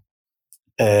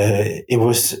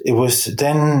was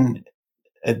then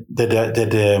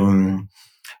that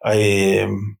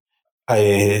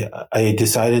I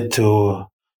decided to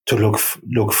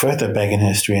look further back in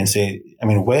history and say,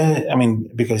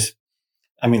 because.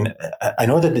 I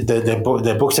know that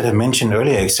the books that I mentioned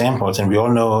earlier examples, and we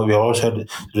all heard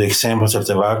the examples of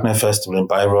the Wagner Festival in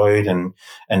Bayreuth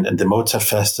and the Mozart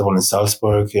Festival in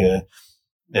Salzburg.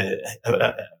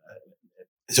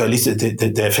 so at least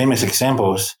the famous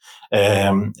examples.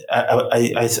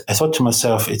 I thought to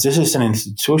myself, if this is an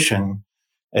institution,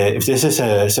 if this is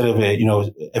a sort of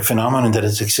a phenomenon that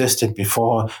has existed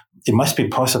before, it must be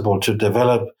possible to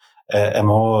develop a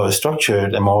more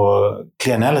structured, a more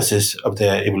clear analysis of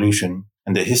their evolution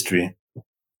and their history.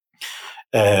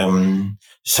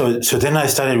 So then I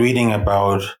started reading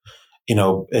about,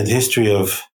 the history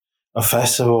of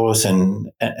festivals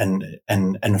and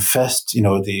fest,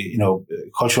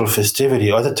 cultural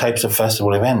festivity, other types of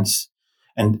festival events.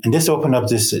 And this opened up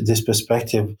this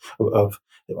perspective of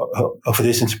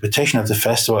this interpretation of the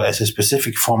festival as a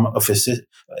specific form of festivity.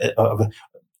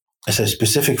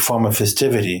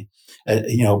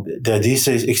 There are these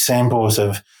examples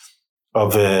of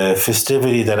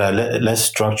festivity that are less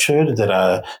structured, that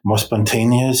are more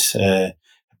spontaneous.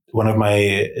 One of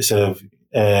my sort of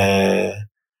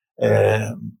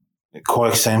core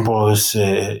examples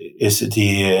is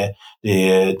the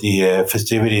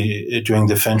festivity during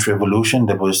the French Revolution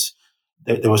that was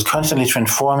constantly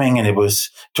transforming, and it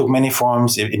took many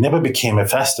forms. It never became a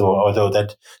festival, although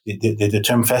that the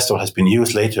term festival has been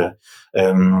used later.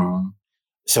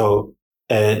 So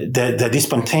there are these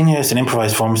spontaneous and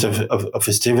improvised forms of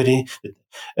festivity.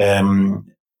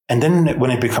 And then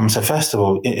when it becomes a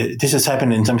festival, this has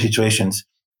happened in some situations,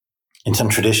 in some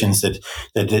traditions, that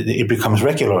it becomes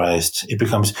regularized. It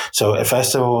becomes, so a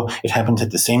festival, it happens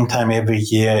at the same time every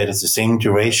year. It has the same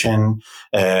duration.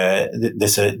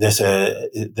 There's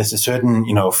a certain,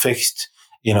 fixed,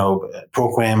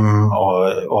 program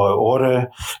or order.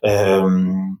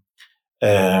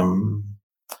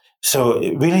 So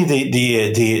really the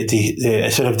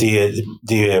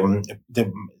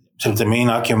main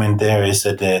argument there is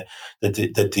that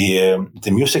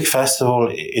the music festival,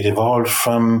 it evolved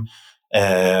from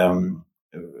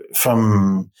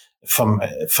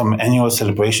annual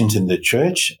celebrations in the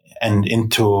church and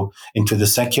into the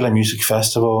secular music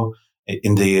festival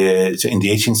in the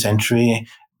 18th century,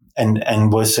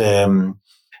 and was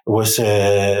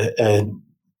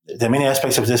there are many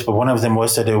aspects of this, but one of them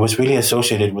was that it was really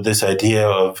associated with this idea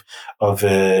of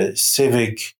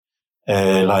civic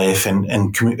life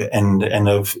and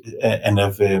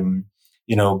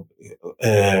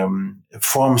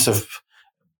forms of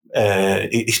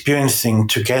experiencing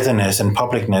togetherness and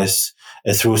publicness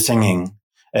through singing.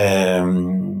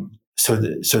 So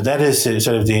that is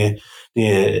sort of I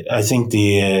think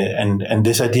and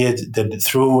this idea that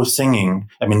through singing,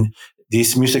 I mean,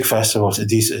 these music festivals,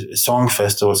 these song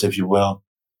festivals, if you will,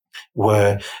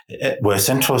 were a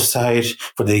central site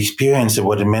for the experience of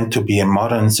what it meant to be a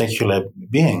modern secular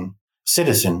being,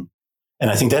 citizen.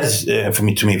 And I think that is,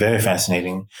 to me, very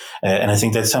fascinating. And I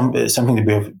think that's something that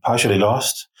we have partially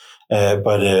lost.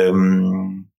 But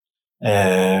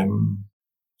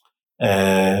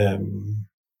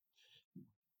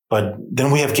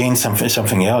then we have gained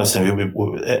something else.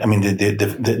 I mean,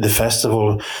 the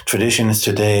festival traditions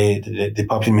today, the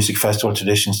popular music festival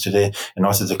traditions today, and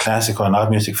also the classical and art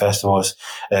music festivals,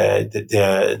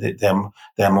 they're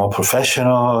more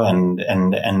professional, and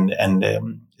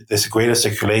there's a greater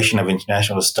circulation of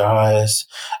international stars.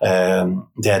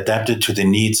 They're adapted to the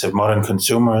needs of modern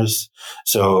consumers.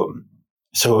 So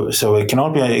it can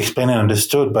all be explained and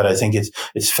understood, but I think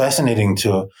it's fascinating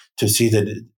to see that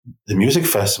the music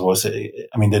festivals,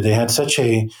 I mean, that they had such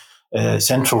a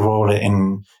central role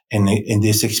in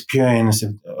this experience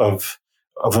of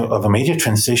a major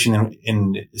transition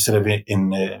in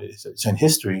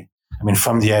history. I mean,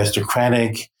 from the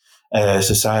aristocratic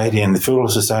society and the feudal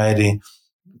society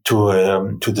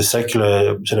to the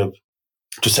secular to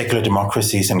secular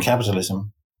democracies and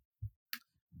capitalism.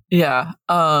 Yeah.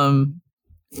 And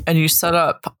you set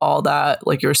up all that,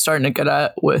 like you were starting to get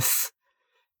at, with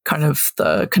kind of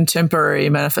the contemporary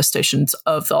manifestations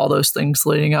of all those things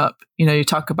leading up. You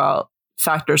talk about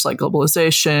factors like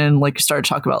globalization, like you started to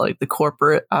talk about like the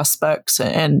corporate aspects,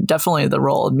 and definitely the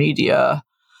role of media,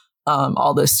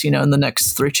 all this, in the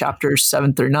next 3 chapters,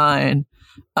 7 through 9.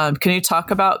 Can you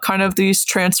talk about kind of these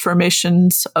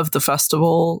transformations of the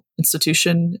festival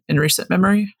institution in recent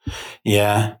memory?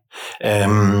 Yeah.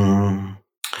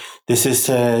 This is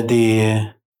I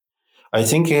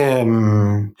think the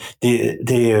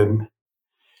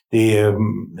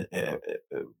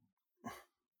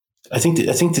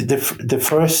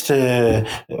first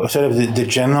sort of the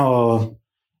general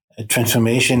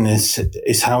transformation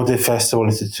is how the festival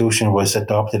institution was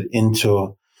adopted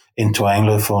into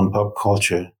Anglophone pop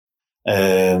culture.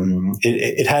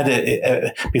 It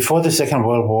had before the Second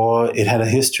World War, it had a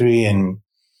history in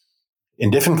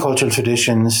different cultural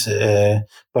traditions,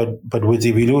 but with the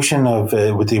evolution of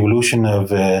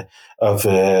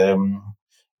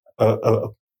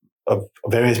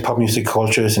various pop music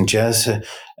cultures and jazz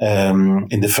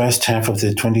in the first half of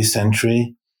the 20th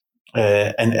century,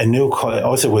 and a new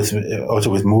also with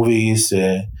movies.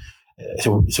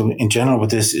 So in general,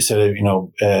 with this sort of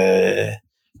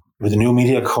with the new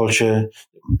media culture,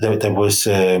 there was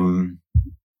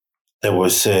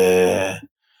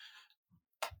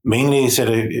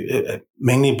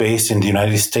mainly based in the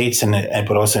United States and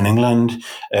but also in England,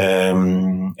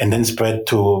 and then spread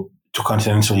to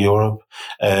continental Europe.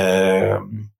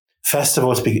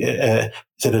 Festivals,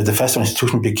 the festival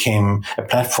institution became a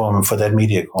platform for that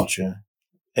media culture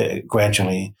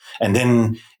gradually, and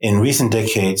then in recent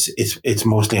decades, it's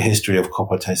mostly a history of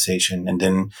corporatization, and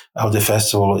then how the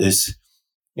festival is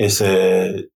it's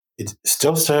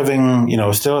still serving,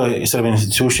 still sort of an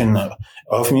institution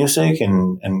of music,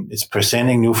 and it's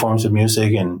presenting new forms of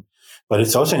music, but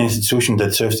it's also an institution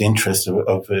that serves the interests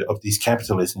of these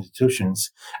capitalist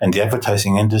institutions and the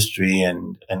advertising industry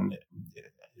and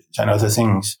other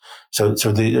things. So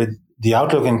the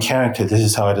outlook and character, this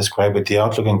is how I describe it, the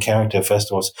outlook and character of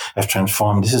festivals have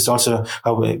transformed. This is also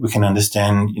how we can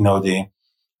understand,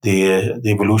 the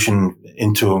evolution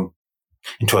into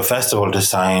a festival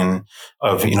design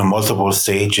of, multiple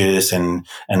stages and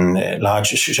large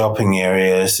shopping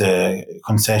areas,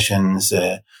 concessions.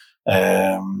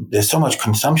 There's so much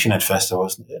consumption at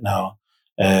festivals now.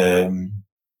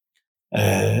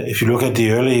 If you look at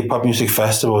the early pop music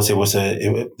festivals, there was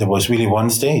really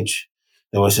one stage.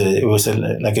 It was a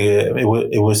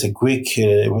Greek,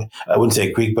 I wouldn't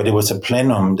say Greek, but it was a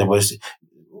plenum.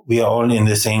 We are all in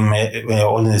the same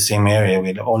area.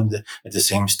 We're all at the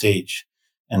same stage.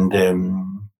 And,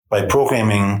 by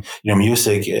programming,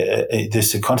 music,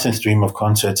 there's a constant stream of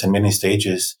concerts and many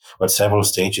stages, or several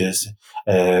stages.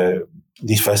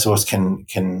 These festivals can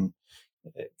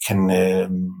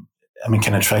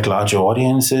attract larger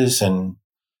audiences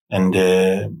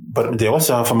but they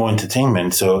also offer more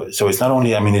entertainment. So it's not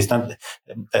only, it's not,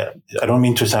 I don't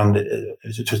mean to sound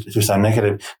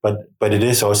negative, but it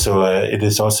is also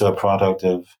a product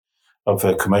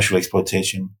of commercial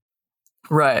exploitation.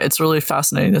 Right. It's really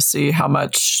fascinating to see how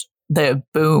much they have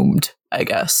boomed, I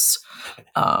guess.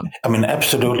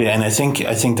 Absolutely. And I think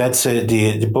that's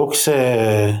the books,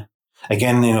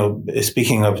 again,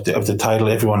 speaking of the title,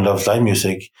 Everyone Loves Live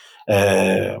Music.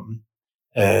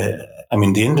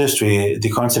 The industry, the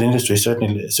concert industry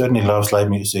certainly loves live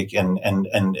music, and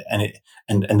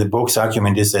the book's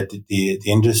argument is that the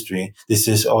industry,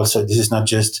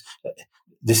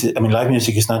 live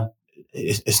music is not,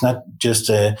 it's not just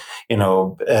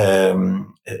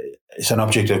it's an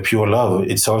object of pure love.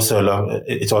 It's also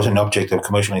an object of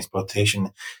commercial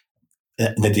exploitation.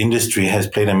 That the industry has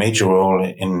played a major role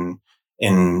in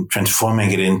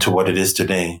transforming it into what it is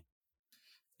today.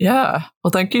 Yeah.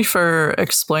 Well, thank you for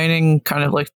explaining kind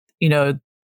of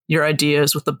your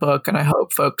ideas with the book. And I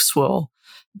hope folks will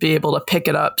be able to pick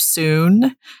it up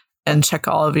soon and check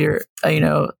all of your,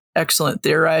 excellent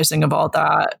theorizing of all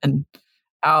that and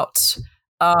out.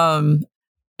 And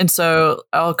so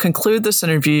I'll conclude this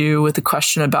interview with a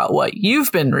question about what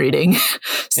you've been reading,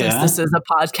 since this is a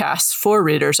podcast for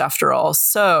readers after all.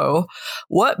 So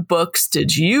what books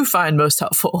did you find most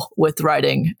helpful with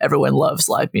writing Everyone Loves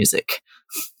Live Music?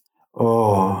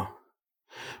 Oh,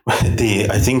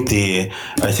 I think the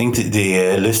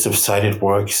list of cited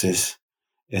works is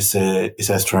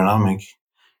astronomical.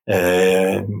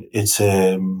 It's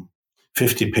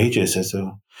 50 pages or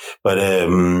so. But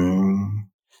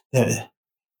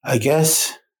I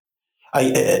guess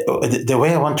the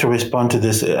way I want to respond to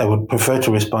this, I would prefer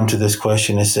to respond to this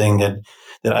question is saying that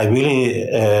I really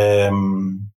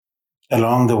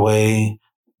along the way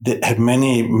had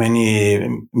many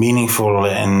meaningful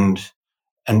and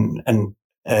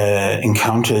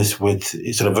encounters with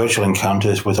sort of virtual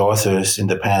encounters with authors in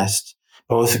the past,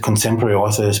 both contemporary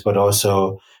authors, but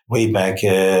also way back,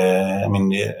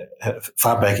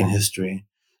 far back in history.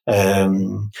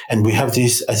 And we have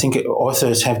these, I think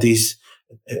authors have these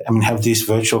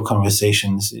virtual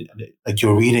conversations, like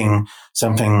you're reading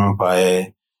something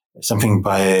by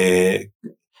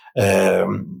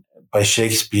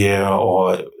Shakespeare,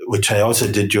 or which I also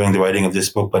did during the writing of this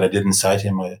book, but I didn't cite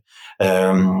him, or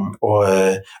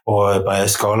by a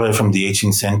scholar from the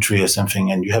 18th century or something,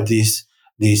 and you have these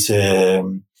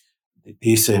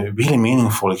really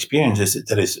meaningful experiences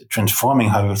that is transforming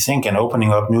how you think and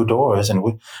opening up new doors and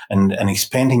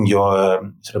expanding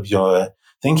your sort of your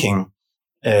thinking.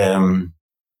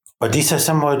 But these are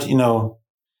somewhat,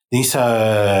 these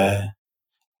are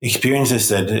experiences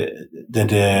they're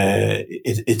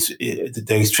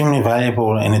extremely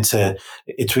valuable, and it's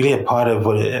really a part of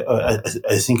what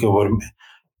I think of what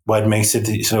what makes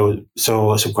it so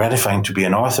gratifying to be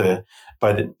an author.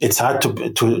 But it's hard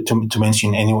to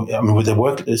mention any. I mean, with a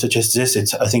work such as this,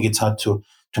 I think it's hard to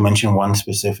mention one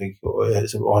specific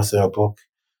author or book.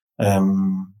 I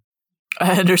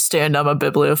understand. I'm a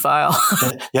bibliophile.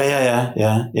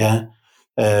 Yeah.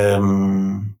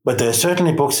 But there are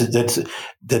certainly books that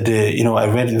I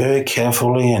read very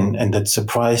carefully and that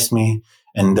surprised me,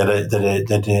 and so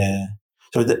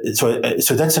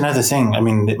that's another thing. I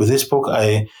mean, with this book,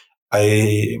 I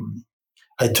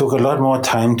took a lot more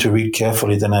time to read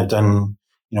carefully than I've done,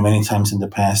 many times in the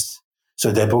past.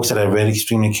 So there are books that I read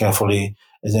extremely carefully.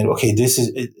 And then, okay, this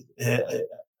is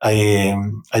I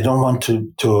don't want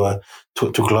to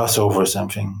gloss over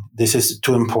something. This is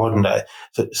too important.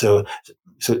 So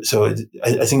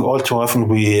I think all too often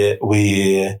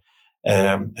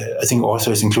I think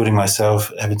authors, including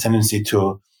myself, have a tendency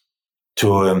to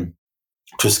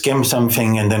skim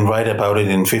something and then write about it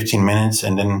in 15 minutes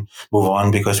and then move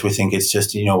on because we think it's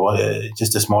just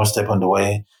just a small step on the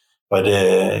way. But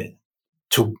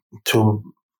to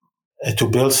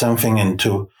build something and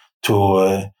to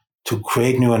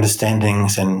create new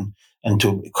understandings and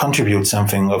to contribute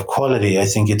something of quality, I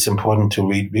think it's important to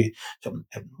read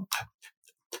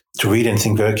and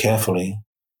think very carefully.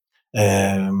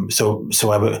 So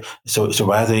rather,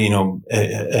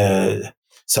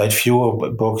 cite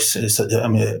fewer books.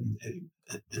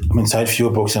 Cite fewer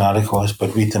books and articles,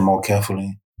 but read them more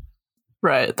carefully.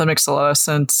 Right, that makes a lot of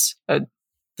sense. I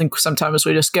think sometimes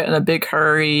we just get in a big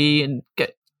hurry and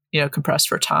get compressed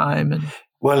for time. And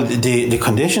well, the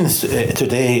conditions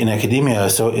today in academia are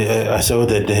so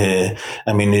that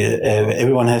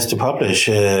everyone has to publish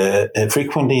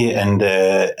frequently, and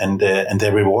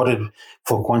they're rewarded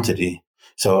for quantity.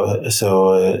 So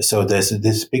there's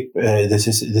this big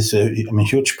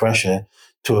huge pressure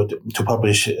to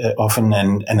publish often,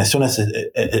 and as soon as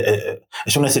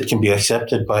it can be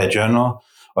accepted by a journal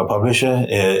or publisher,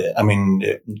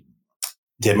 the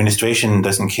administration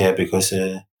doesn't care because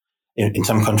in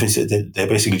some countries they're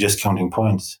basically just counting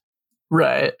points.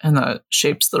 Right, and that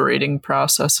shapes the rating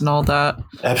process and all that.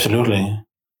 Absolutely.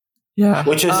 Yeah,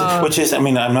 which is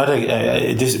I'm not there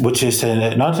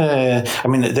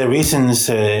are reasons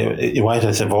why it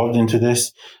has evolved into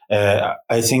this.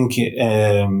 I think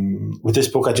with this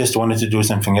book I just wanted to do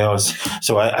something else,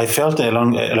 so I felt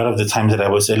along a lot of the time that I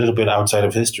was a little bit outside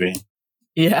of history.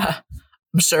 Yeah,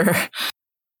 I'm sure.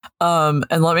 And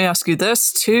let me ask you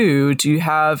this too: do you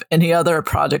have any other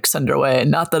projects underway?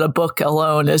 Not that a book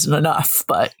alone isn't enough,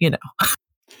 but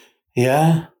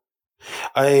Yeah.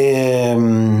 I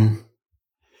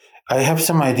have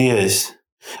some ideas.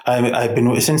 I've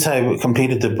been since I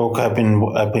completed the book. I've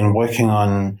been working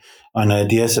on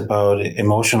ideas about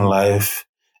emotional life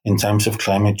in times of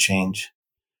climate change,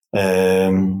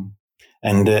 and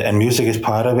music is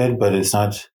part of it, but it's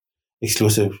not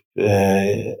exclusive.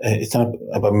 It's not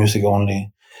about music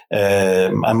only.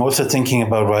 I'm also thinking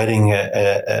about writing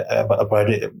about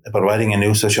writing a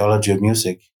new sociology of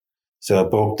music. So a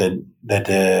book that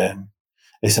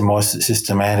is a more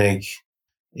systematic,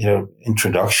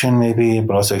 introduction maybe,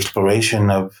 but also exploration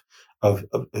of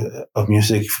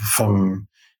music from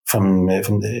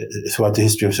throughout the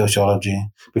history of sociology,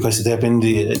 because there have been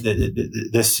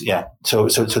So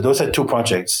those are two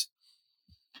projects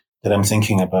that I'm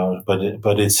thinking about, but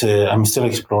it's I'm still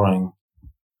exploring.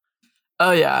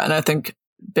 Oh yeah, and I think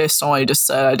based on what you just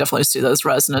said, I definitely see those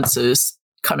resonances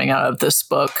coming out of this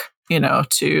book,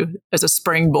 as a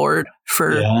springboard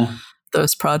for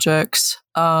those projects.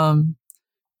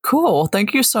 Cool.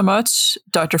 Thank you so much,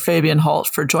 Dr. Fabian Holt,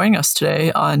 for joining us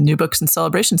today on New Books and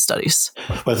Celebration Studies.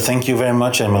 Well, thank you very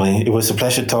much, Emily. It was a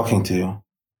pleasure talking to you.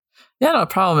 Yeah, no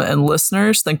problem. And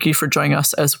listeners, thank you for joining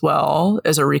us as well.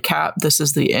 As a recap, this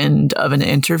is the end of an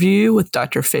interview with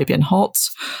Dr. Fabian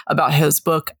Holt about his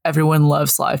book, Everyone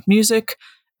Loves Live Music,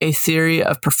 A Theory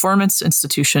of Performance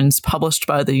Institutions, published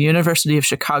by the University of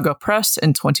Chicago Press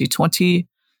in 2020.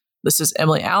 This is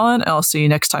Emily Allen, and I'll see you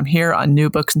next time here on New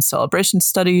Books and Celebration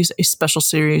Studies, a special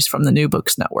series from the New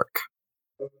Books Network.